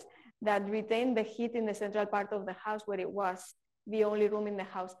that retain the heat in the central part of the house, where it was the only room in the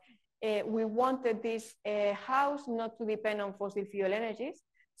house. We wanted this house not to depend on fossil fuel energies.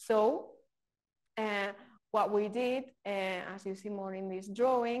 So what we did, as you see more in this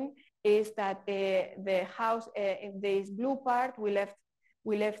drawing, is that the house, in this blue part, we left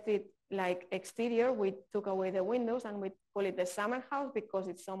it like exterior. We took away the windows and we call it the summer house, because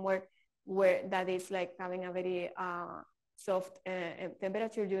it's somewhere where that is like having a very soft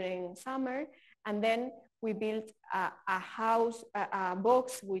temperature during summer. And then we built a house, a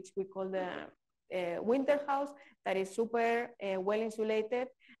box, which we call the winter house, that is super well insulated.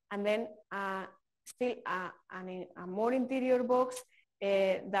 And then still a more interior box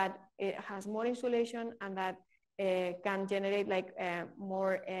that has more insulation and that can generate like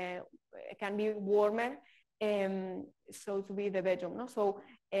more, can be warmer, so to be the bedroom. No? So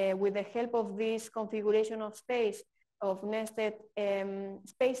with the help of this configuration of space, of nested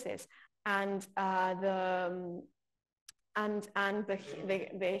spaces, and the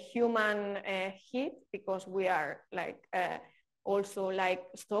human heat, because we are like also like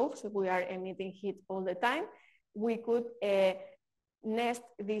stoves, we are emitting heat all the time, we could nest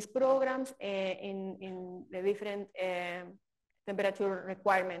these programs in the different temperature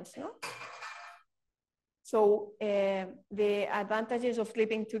requirements. No? So the advantages of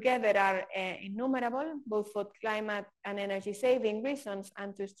sleeping together are innumerable, both for climate and energy saving reasons,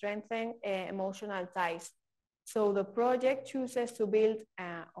 and to strengthen emotional ties. So the project chooses to build,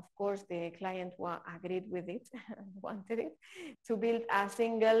 of course, the client agreed with it, wanted it, to build a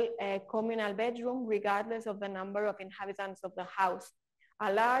single communal bedroom, regardless of the number of inhabitants of the house.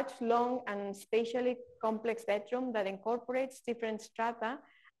 A large, long, and spatially complex bedroom that incorporates different strata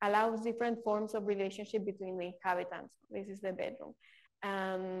allows different forms of relationship between the inhabitants. This is the bedroom.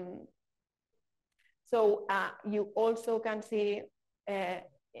 So you also can see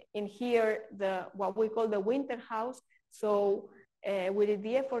in here what we call the winter house. So we did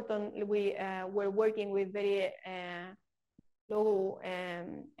the effort on, we were working with very low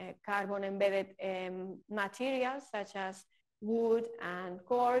carbon embedded materials, such as wood and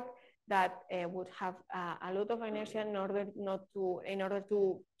cork, that would have a lot of inertia in order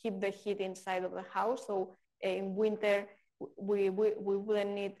to keep the heat inside of the house. So in winter, we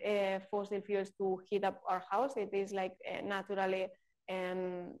wouldn't need fossil fuels to heat up our house. It is like naturally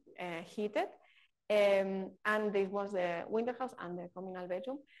heated. And this was the winter house and the communal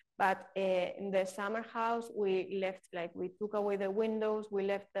bedroom. But in the summer house, we left, like, we took away the windows, we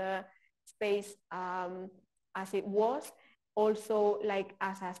left the space as it was. Also, like,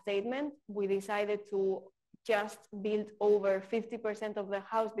 as a statement, we decided to just build over 50% of the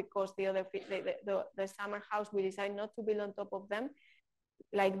house, because the summer house, we decided not to build on top of them.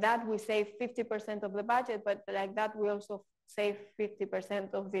 Like that, we save 50% of the budget, but like that, we also save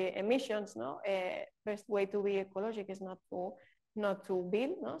 50% of the emissions. No, best way to be ecologic is not to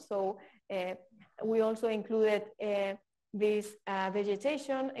build. No, so we also included this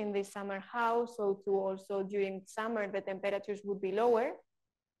vegetation in the summer house, so to also during summer the temperatures would be lower.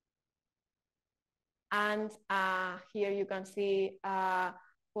 And here you can see,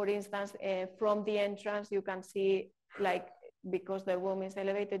 for instance, from the entrance, you can see, like, because the room is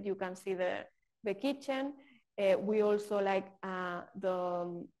elevated, you can see the kitchen. We also, like,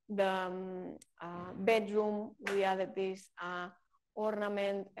 the bedroom, we added this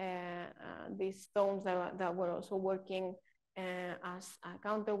ornament, these stones that were also working as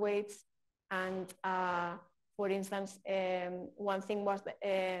counterweights. And for instance, one thing was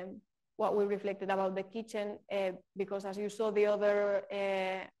what we reflected about the kitchen, because as you saw,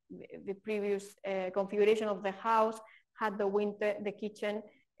 the previous configuration of the house had the kitchen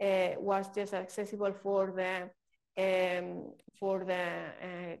was just accessible for the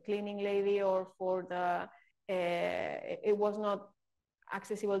cleaning lady, or for the it was not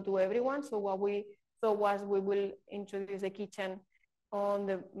accessible to everyone. So what we thought was, we will introduce the kitchen on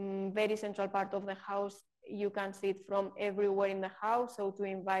the very central part of the house. You can see it from everywhere in the house, so to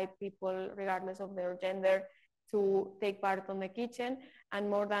invite people, regardless of their gender, to take part on the kitchen. And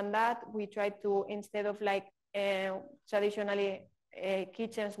more than that, we try to, instead of like traditionally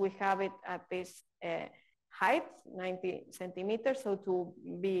kitchens, we have it at this height, 90 centimeters, so to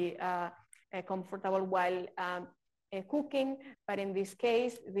be comfortable while cooking. But in this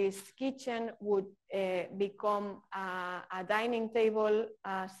case, this kitchen would become a dining table,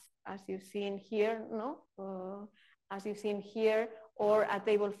 as you've seen here, no? As you've seen here, or a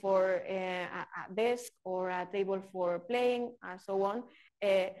table for a desk, or a table for playing, and so on,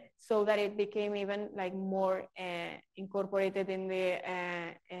 so that it became even like more incorporated in the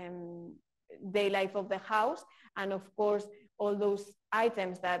day life of the house. And of course, all those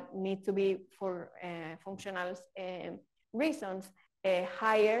items that need to be for functional reasons,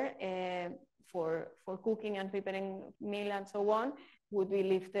 higher for cooking and preparing meal and so on, would be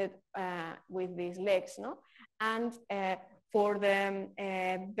lifted with these legs, no? And for the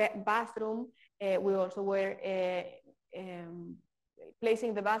bathroom, we also were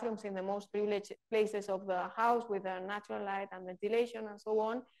placing the bathrooms in the most privileged places of the house, with a natural light and ventilation and so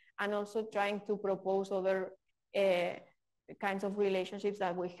on, and also trying to propose other kinds of relationships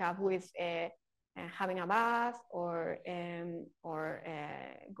that we have with having a bath, or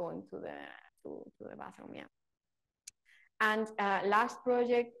going to the bathroom, yeah. And last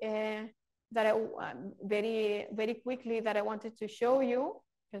project that I very quickly that I wanted to show you,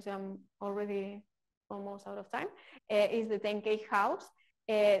 because I'm already almost out of time, is the 10K house.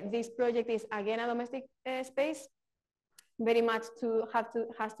 This project is again a domestic space, very much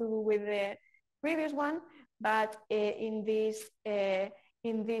has to do with the previous one, but in this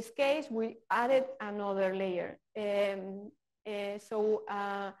case we added another layer.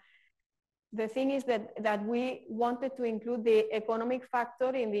 The thing is that we wanted to include the economic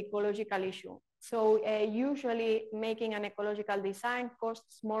factor in the ecological issue. So usually making an ecological design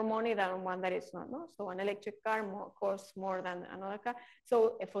costs more money than one that is not. No? So an electric car costs more than another car.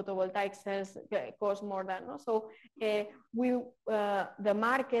 So photovoltaic cells cost more than. No? So the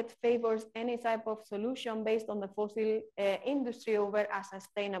market favors any type of solution based on the fossil industry over a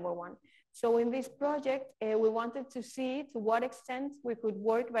sustainable one. So in this project, we wanted to see to what extent we could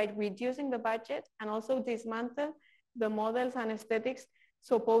work by reducing the budget and also dismantle the models and aesthetics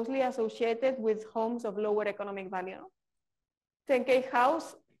supposedly associated with homes of lower economic value. 10K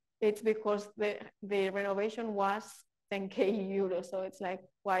house, it's because the renovation was 10K euros, so it's like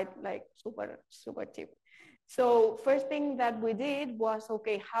quite like super cheap. So first thing that we did was,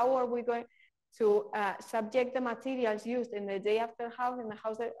 okay, how are we going to subject the materials used in the day after house, in the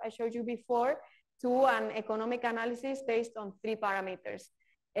house that I showed you before, to an economic analysis based on 3 parameters: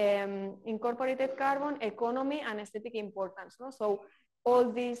 incorporated carbon, economy, and aesthetic importance. No? So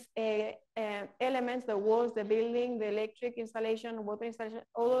all these elements, the walls, the building, the electric installation, water installation,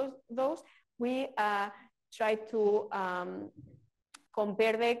 all those we try to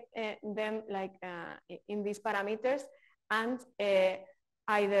compare them like in these parameters, and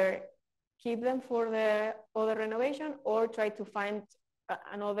either keep them for the other renovation or try to find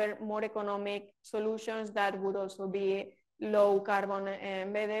another more economic solutions that would also be low carbon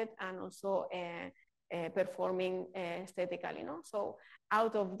embedded and also performing aesthetically. No? So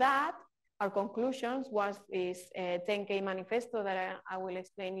out of that, our conclusions was this 10K manifesto that I will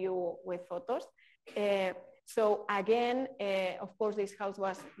explain you with photos. So again, of course, this house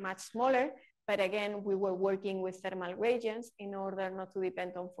was much smaller, but again, we were working with thermal gradients in order not to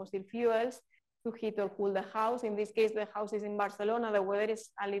depend on fossil fuels to heat or cool the house. In this case, the house is in Barcelona. The weather is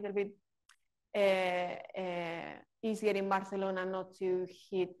a little bit easier in Barcelona not to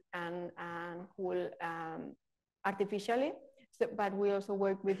heat and cool artificially. So, but we also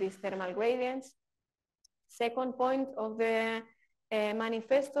work with these thermal gradients. Second point of the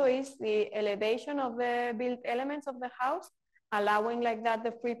manifesto is the elevation of the built elements of the house, allowing like that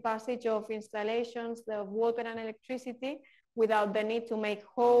the free passage of installations, the water and electricity without the need to make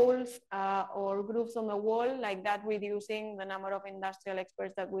holes or grooves on the wall, like that, reducing the number of industrial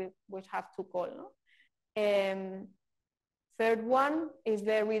experts that we have to call. No? Third one is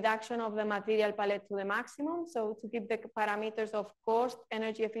the reduction of the material palette to the maximum. So to keep the parameters of cost,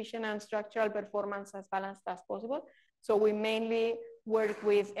 energy efficient and structural performance as balanced as possible. So we mainly work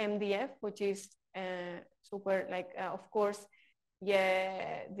with MDF, which is super like, of course,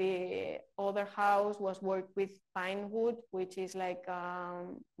 yeah, the other house was worked with pine wood, which is like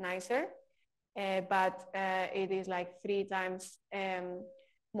nicer, but it is like 3 times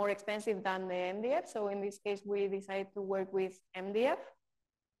more expensive than the MDF. So in this case, we decided to work with MDF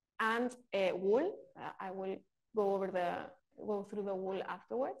and wool. I will go through the wool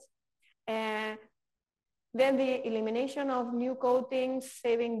afterwards. Then the elimination of new coatings,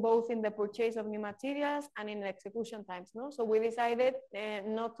 saving both in the purchase of new materials and in execution times. No? So we decided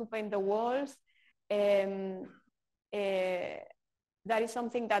not to paint the walls. That is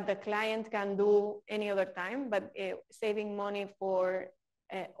something that the client can do any other time, but saving money for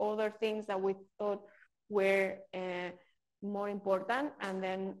other things that we thought were more important, and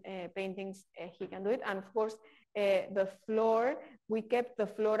then paintings, he can do it. And of course, the floor, we kept the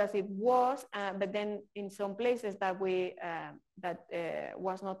floor as it was, but then in some places that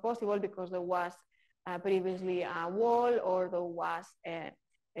was not possible because there was previously a wall or there was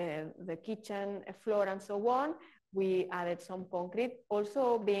the kitchen floor and so on, we added some concrete,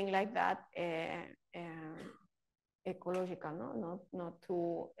 also being like that ecological, no? Not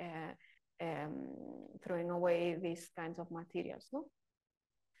to throwing away these kinds of materials. No?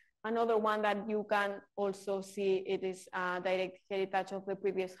 Another one that you can also see, it is a direct heritage of the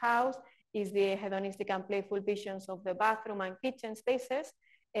previous house, is the hedonistic and playful visions of the bathroom and kitchen spaces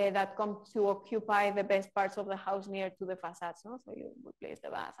that come to occupy the best parts of the house near to the facades. No? So you replace the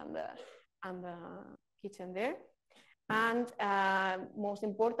bath and the kitchen there. And most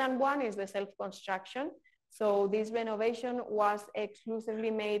important one is the self-construction. So this renovation was exclusively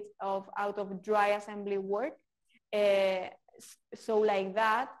made out of dry assembly work. So like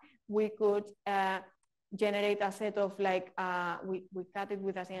that, we could generate a set of like, we cut it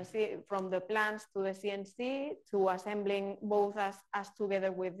with a CNC from the plans to the CNC to assembling both as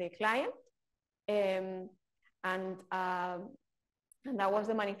together with the client. And that was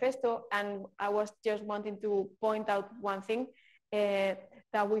the manifesto. And I was just wanting to point out one thing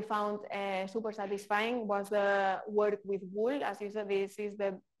that we found super satisfying was the work with wool. As you said, this is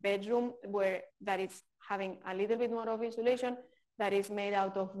the bedroom that is having a little bit more of insulation that is made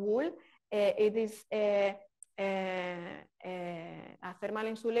out of wool. It is a thermal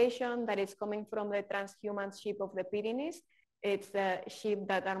insulation that is coming from the transhuman ship of the Pyrenees. It's the ship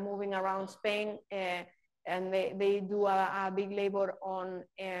that are moving around Spain, and they do a big labor on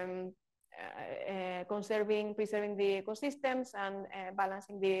preserving the ecosystems and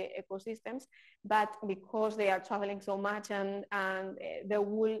balancing the ecosystems. But because they are traveling so much and the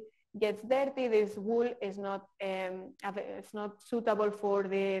wool gets dirty, this wool is not it's not suitable for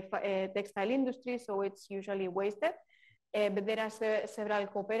the textile industry, so it's usually wasted. But there are several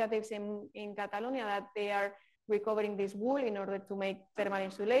cooperatives in Catalonia that they are recovering this wool in order to make thermal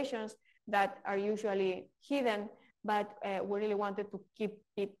insulations that are usually hidden, but we really wanted to keep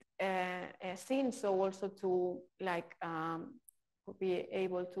it seen, so also to like be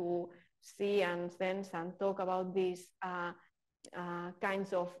able to see and sense and talk about these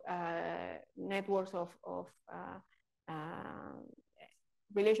kinds of networks of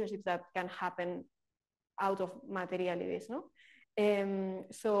relationships that can happen out of materialities. No?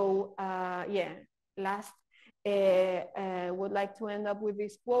 Yeah, last, would like to end up with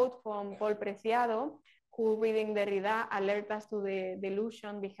this quote from Paul Preciado, who, reading Derrida, alert us to the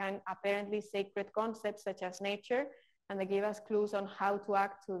delusion behind apparently sacred concepts such as nature, and they give us clues on how to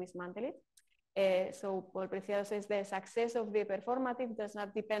act to dismantle it. So Paul Preciado says the success of the performative does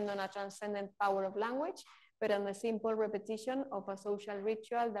not depend on a transcendent power of language, but on the simple repetition of a social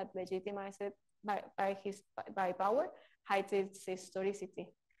ritual that legitimized by power, hides its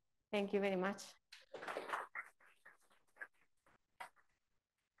historicity. Thank you very much.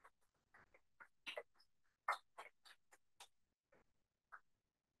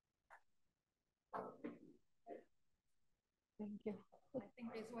 Thank you. I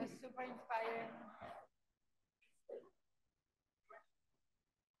think this was super inspiring.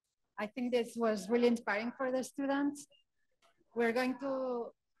 I think this was really inspiring for the students. We're going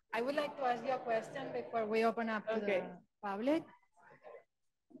to, I would like to ask you a question before we open up to the public.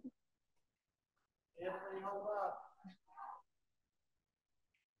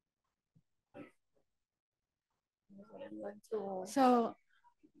 So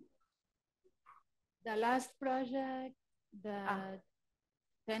the last project, the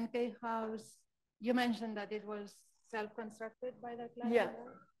 10K house, you mentioned that it was self-constructed by the client. Yeah.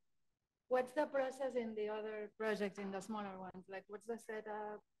 What's the process in the other projects, in the smaller ones? Like, what's the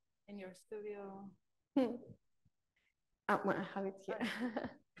setup in your studio? I have it here.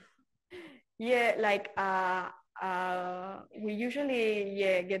 Yeah, like we usually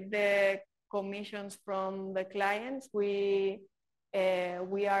get the commissions from the clients. We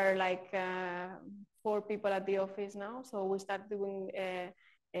are like 4 people at the office now, so we start doing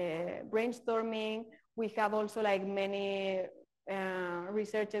brainstorming. We have also like many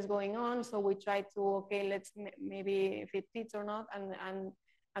researches going on, so we try to let's maybe if it fits or not, and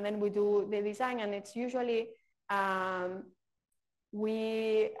then we do the design, and it's usually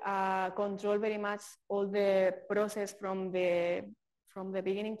we control very much all the process from the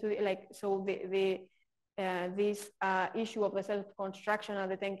beginning to so this issue of the self-construction of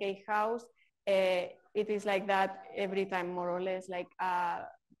the 10K house, it is like that every time more or less, like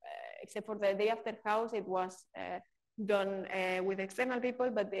except for the day after house, it was done with external people,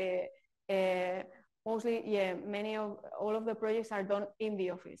 but mostly, all of the projects are done in the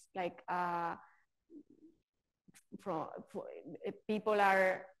office. Like people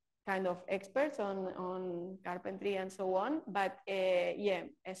are kind of experts on carpentry and so on, but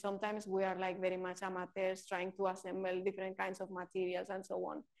sometimes we are like very much amateurs trying to assemble different kinds of materials and so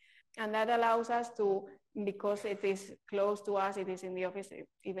on. And that allows us to, because it is close to us, it is in the office,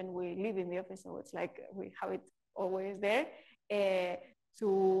 even we live in the office, so it's like we have it always there,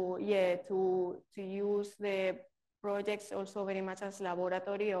 to use the projects also very much as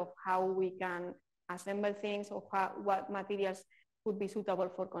laboratory of how we can assemble things, or what materials could be suitable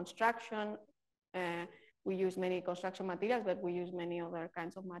for construction. We use many construction materials, but we use many other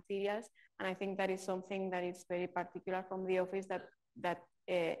kinds of materials. And I think that is something that is very particular from the office that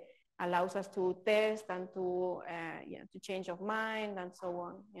allows us to test and to change of mind and so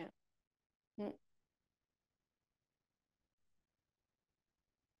on. Yeah.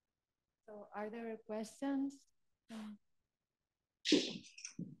 So are there questions?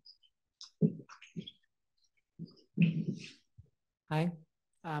 Hi,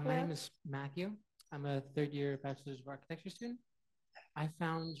 my name is Matthew. I'm a third-year Bachelor's of Architecture student. I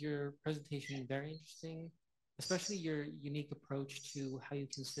found your presentation very interesting, especially your unique approach to how you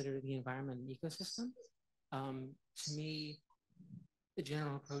consider the environment and ecosystem. To me, the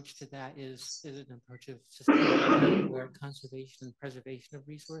general approach to that is an approach of sustainability, where conservation and preservation of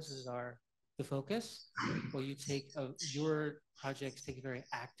resources are the focus, where you take your projects take a very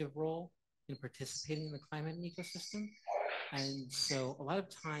active role in participating in the climate and ecosystem. And so a lot of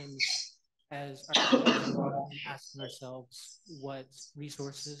times as architects, we're asking ourselves what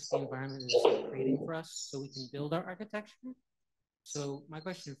resources the environment is creating for us so we can build our architecture. So my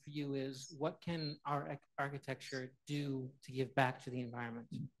question for you is, what can our architecture do to give back to the environment?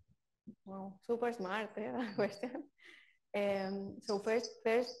 Wow, super smart question. So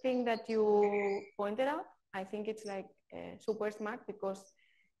first thing that you pointed out, I think it's like super smart, because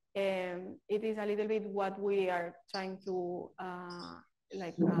it is a little bit what we are trying to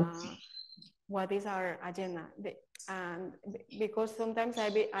what is our agenda, and because sometimes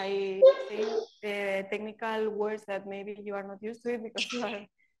I say technical words that maybe you are not used to it because you are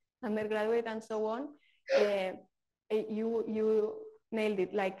undergraduate and so on. You nailed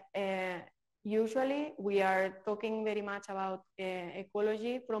it. Like usually we are talking very much about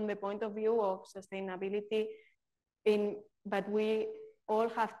ecology from the point of view of sustainability, but we all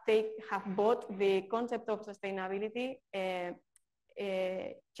have bought the concept of sustainability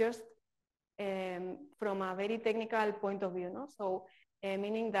just from a very technical point of view, no? So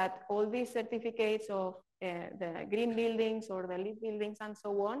meaning that all these certificates of the green buildings or the LEED buildings and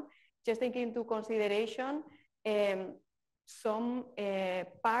so on, just take into consideration some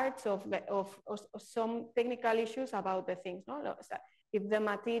parts of some technical issues about the things. No? So if the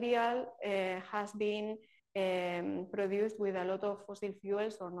material has been produced with a lot of fossil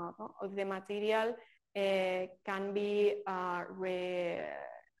fuels or not, no? If the material can be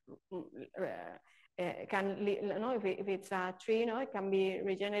if it's a tree, no, it can be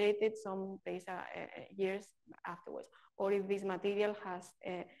regenerated some days, years afterwards. Or if this material has,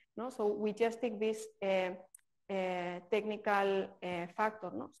 no, so we just take this technical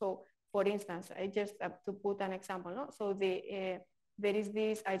factor, no. So, for instance, I just to put an example, no. So there is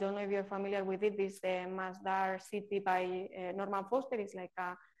this, I don't know if you're familiar with it, this Masdar city by Norman Foster. It's like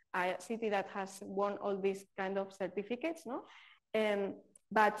a city that has won all these kind of certificates, no.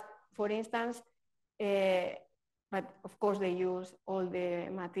 But for instance, but of course they use all the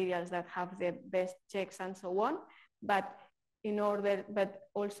materials that have the best checks and so on. But but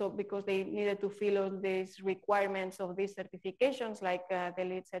also because they needed to fill all these requirements of these certifications, like the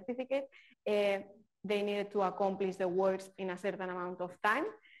LEED certificate, they needed to accomplish the works in a certain amount of time,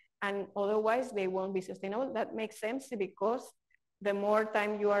 and otherwise they won't be sustainable. That makes sense because the more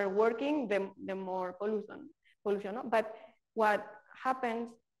time you are working, the more pollution. No? But what happens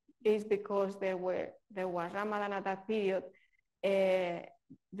is because there was Ramadan at that period,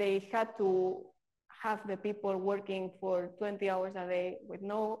 they had to have the people working for 20 hours a day with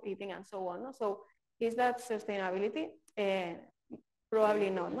no eating and so on. No? So is that sustainability? Probably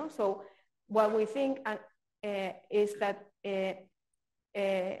not. No? So what we think is that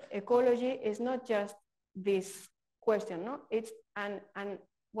ecology is not just this question. No? It's and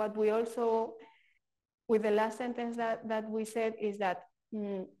what we also, with the last sentence that we said is that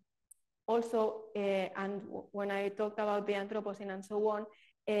also, and when I talked about the Anthropocene and so on,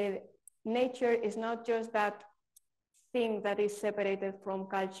 nature is not just that thing that is separated from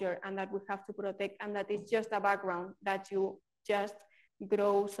culture and that we have to protect, and that is just a background that you just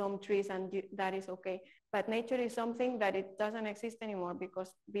grow some trees and that is okay. But nature is something that it doesn't exist anymore,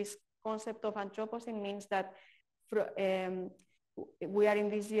 because this concept of Anthropocene means that we are in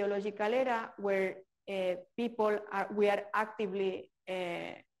this geological era where we are actively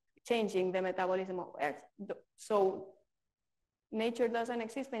changing the metabolism of Earth. So nature doesn't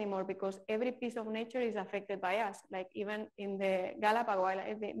exist anymore because every piece of nature is affected by us. Like even in the Galapagos,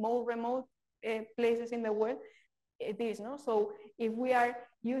 the more remote places in the world, it is, no? So if we are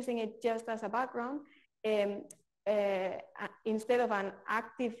using it just as a background, instead of an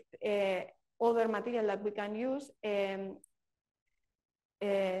active other material that we can use,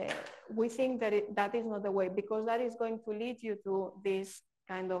 we think that that is not the way, because that is going to lead you to this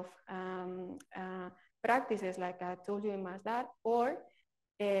kind of practices like I told you in Masdar, or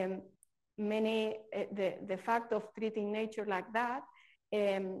the fact of treating nature like that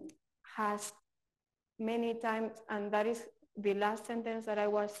has many times, and that is the last sentence that I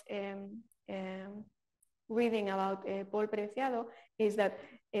was reading about Paul Preciado, is that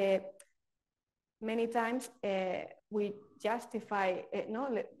many times we justify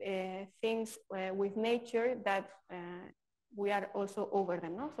things with nature that we are also over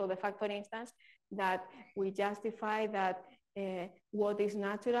them. No? So the fact, for instance, that we justify that what is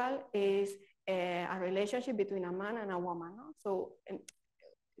natural is a relationship between a man and a woman. No? So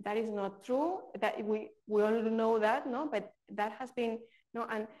that is not true. That we all know that, no, but that has been no,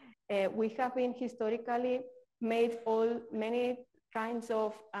 and we have been historically made many kinds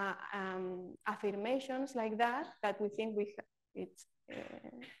of affirmations like that we think we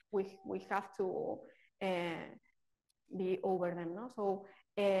have to be over them. No, so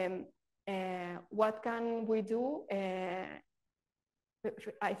what can we do?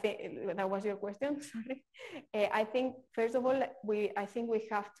 I think that was your question. Sorry. I think first of all, I think we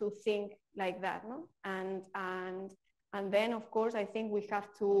have to think like that, no? And then of course I think we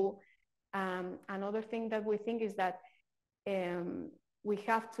have to. Another thing that we think is that we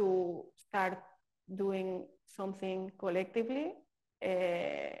have to start doing something collectively,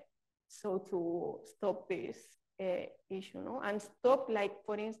 so to stop this issue, no? And stop, like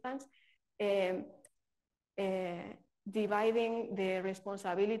for instance, dividing the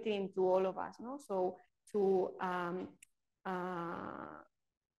responsibility into all of us, no? So to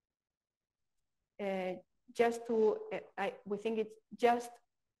we think it's just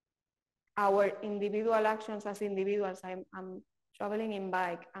our individual actions as individuals. I'm traveling in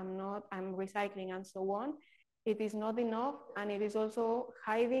bike, I'm recycling and so on. It is not enough, and it is also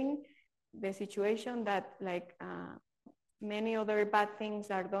hiding the situation that like many other bad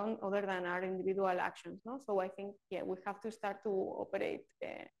things are done other than our individual actions. No? So I think, yeah, we have to start to operate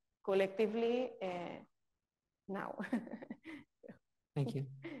collectively now. Thank you.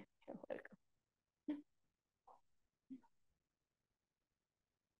 You're welcome.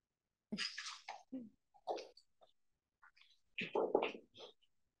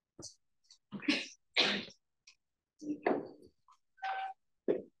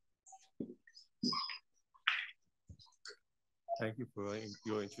 Thank you for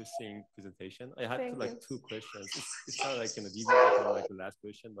your interesting presentation. I had Thank two questions. It's kind of like in the deviation from like the last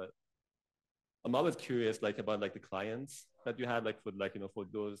question, but I'm always curious about the clients that you had for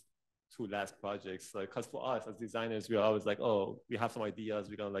those two last projects. Cause for us as designers, we're always like, oh, we have some ideas,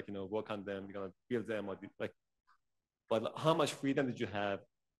 we're gonna work on them, we're gonna build them, but how much freedom did you have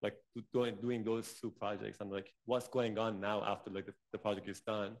doing those two projects, and what's going on now after the project is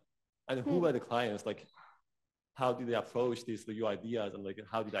done, and who are the clients? How do they approach your ideas, and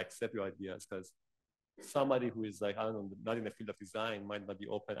how do they accept your ideas? Because somebody who is I don't know, not in the field of design might not be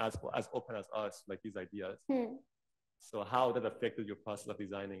as open as us these ideas. So how that affected your process of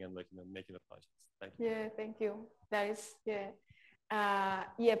designing and making the projects? Thank you. Yeah, thank you. That is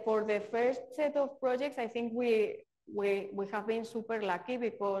for the first set of projects, I think we have been super lucky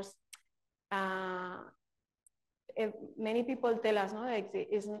because many people tell us, no,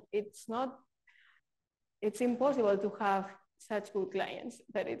 it's impossible to have such good clients,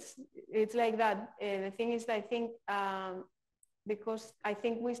 but it's like that. The thing is, I think because I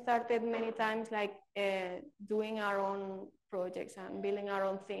think we started many times doing our own projects and building our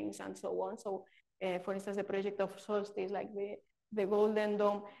own things and so on. So for instance, the project of Solstice, the Golden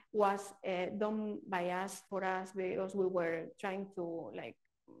Dome was done by us, for us, because we were trying to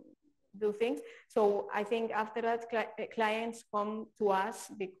do things. So I think after that, clients come to us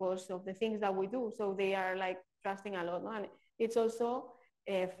because of the things that we do. So they are trusting a lot. No? And it's also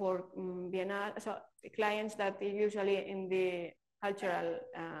for Biennale, so clients that usually in the cultural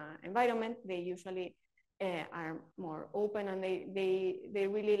environment, they usually are more open, and they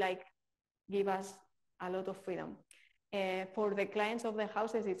really give us a lot of freedom. For the clients of the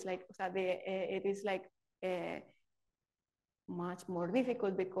houses, it's it is much more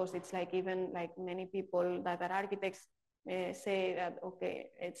difficult, because it's even many people that are architects say that,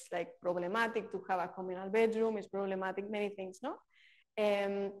 okay, it's problematic to have a communal bedroom, it's problematic, many things, no?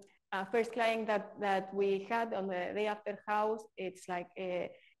 First client that we had on the day after house, it's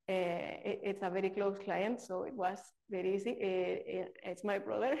it's a very close client, so it was very easy. It's my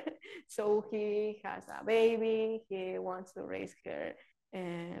brother, so he has a baby, he wants to raise her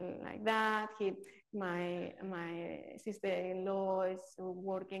like that. My sister-in-law is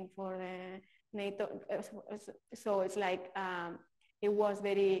working for the NATO, so it's it was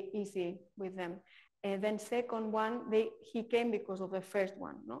very easy with them. And then second one, he came because of the first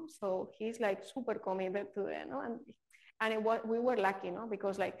one, no? So he's super committed to it, no? And we were lucky, no?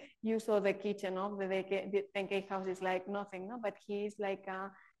 Because you saw the kitchen of the 10K house is nothing, no? But he's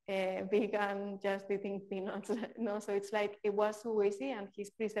a vegan, just eating peanuts, no? So it's it was so easy, and he's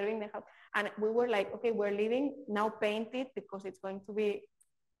preserving the house. And we were okay, we're leaving, now paint it because it's going to be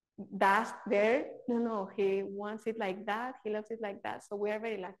dust there. No, he wants it like that, he loves it like that. So we are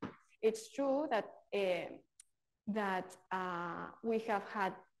very lucky. It's true that we have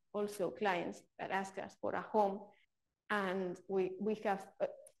had also clients that ask us for a home, and we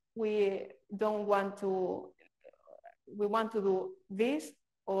want to do this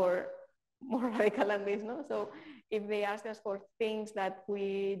or more radical than this, no? So if they ask us for things that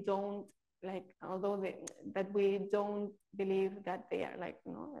we don't that we don't believe that they are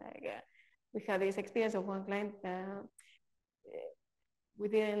we had this experience of one client. We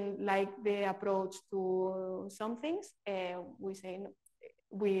didn't like the approach to some things. We say,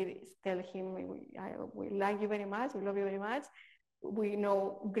 we tell him, we like you very much, we love you very much. We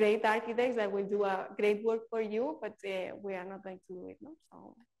know great architects that will do a great work for you, but we are not going to do it, no?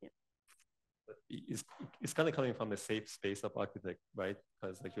 So, yeah. But it's kind of coming from a safe space of architect, right?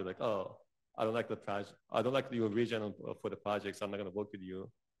 Because you're oh, I don't like the project, I don't like your vision for the project, so I'm not going to work with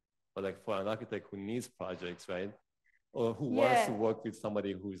you. But for an architect who needs projects, right? Or who wants to work with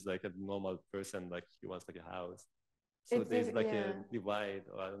somebody who's a normal person, he wants a house. So there's a divide,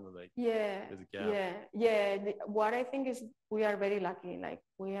 or I don't know, there's a gap. What I think is we are very lucky.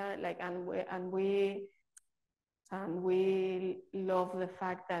 We are and we love the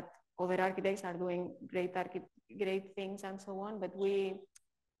fact that other architects are doing great things and so on. But we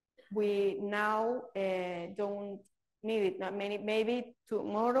now don't need it. Maybe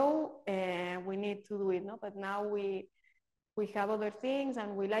tomorrow we need to do it, no? But now we have other things,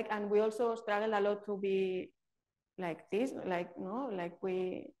 and we also struggle a lot to be like this,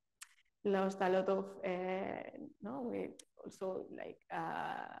 we lost a lot of we also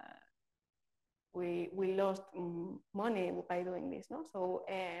we lost money by doing this, no? So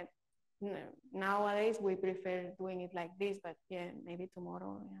nowadays we prefer doing it like this, but yeah, maybe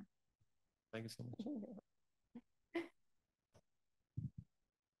tomorrow, yeah. Thank you so much.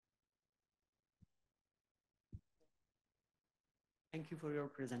 Thank you for your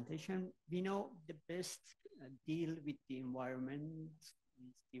presentation. We know the best deal with the environment is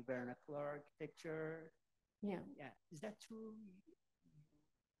the vernacular architecture. Yeah. Yeah, is that true?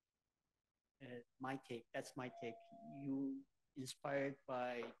 My take, that's my take. You inspired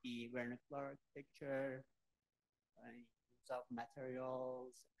by the vernacular architecture, use of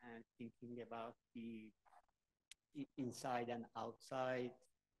materials and thinking about the inside and outside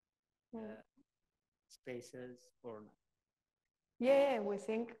spaces or not? Yeah, we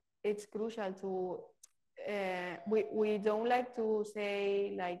think it's crucial to, we don't like to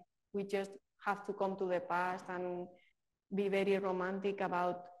say like we just have to come to the past and be very romantic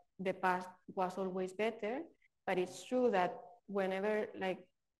about the past was always better, but it's true that whenever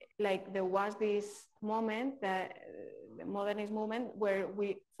like there was this moment, that the modernist moment, where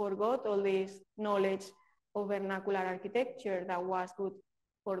we forgot all this knowledge of vernacular architecture that was good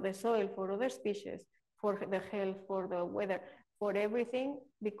for the soil, for other species, for the health, for the weather, for everything,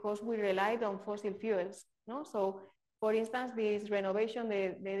 because we relied on fossil fuels. No? So for instance, this renovation,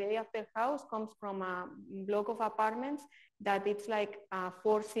 the day after house comes from a block of apartments that it's like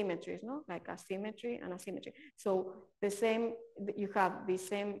 4 symmetries, no? Like a symmetry and a symmetry. So the same, you have the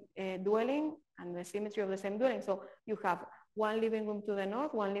same dwelling and the symmetry of the same dwelling. So you have one living room to the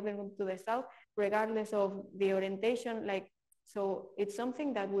north, one living room to the south, regardless of the orientation. Like, so it's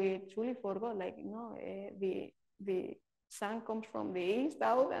something that we truly forgot. Like, no, the sun comes from the east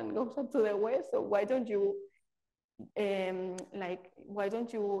out and goes up to the west. So why don't you why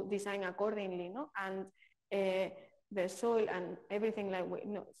don't you design accordingly, no? And the soil and everything, like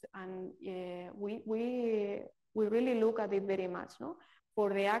and we really look at it very much, no?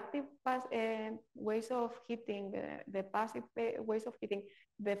 For the active ways of heating, the passive ways of heating,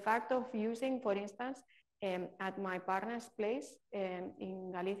 the fact of using, for instance, at my partner's place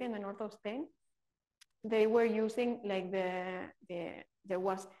in Galicia, in the north of Spain, they were using like there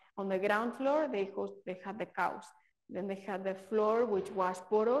was on the ground floor, they had the cows. Then they had the floor, which was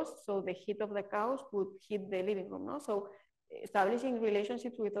porous, so the heat of the cows would heat the living room. No? So establishing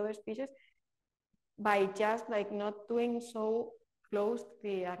relationships with other species by just like not doing so close to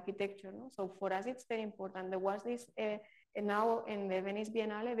the architecture. No? So for us, it's very important. There was this, now in the Venice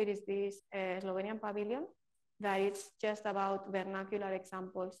Biennale, there is this Slovenian pavilion that it's just about vernacular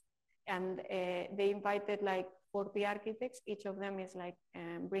examples. And they invited like 40 architects. Each of them is like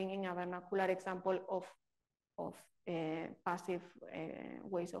bringing a vernacular example of passive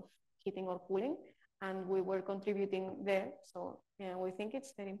ways of heating or cooling, and we were contributing there. So yeah, we think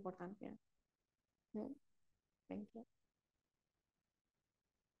it's very important. Yeah. Thank you.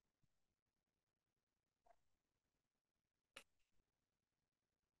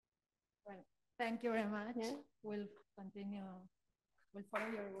 Well, thank you very much. Yeah. We'll continue. We'll follow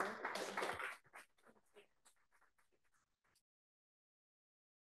your work.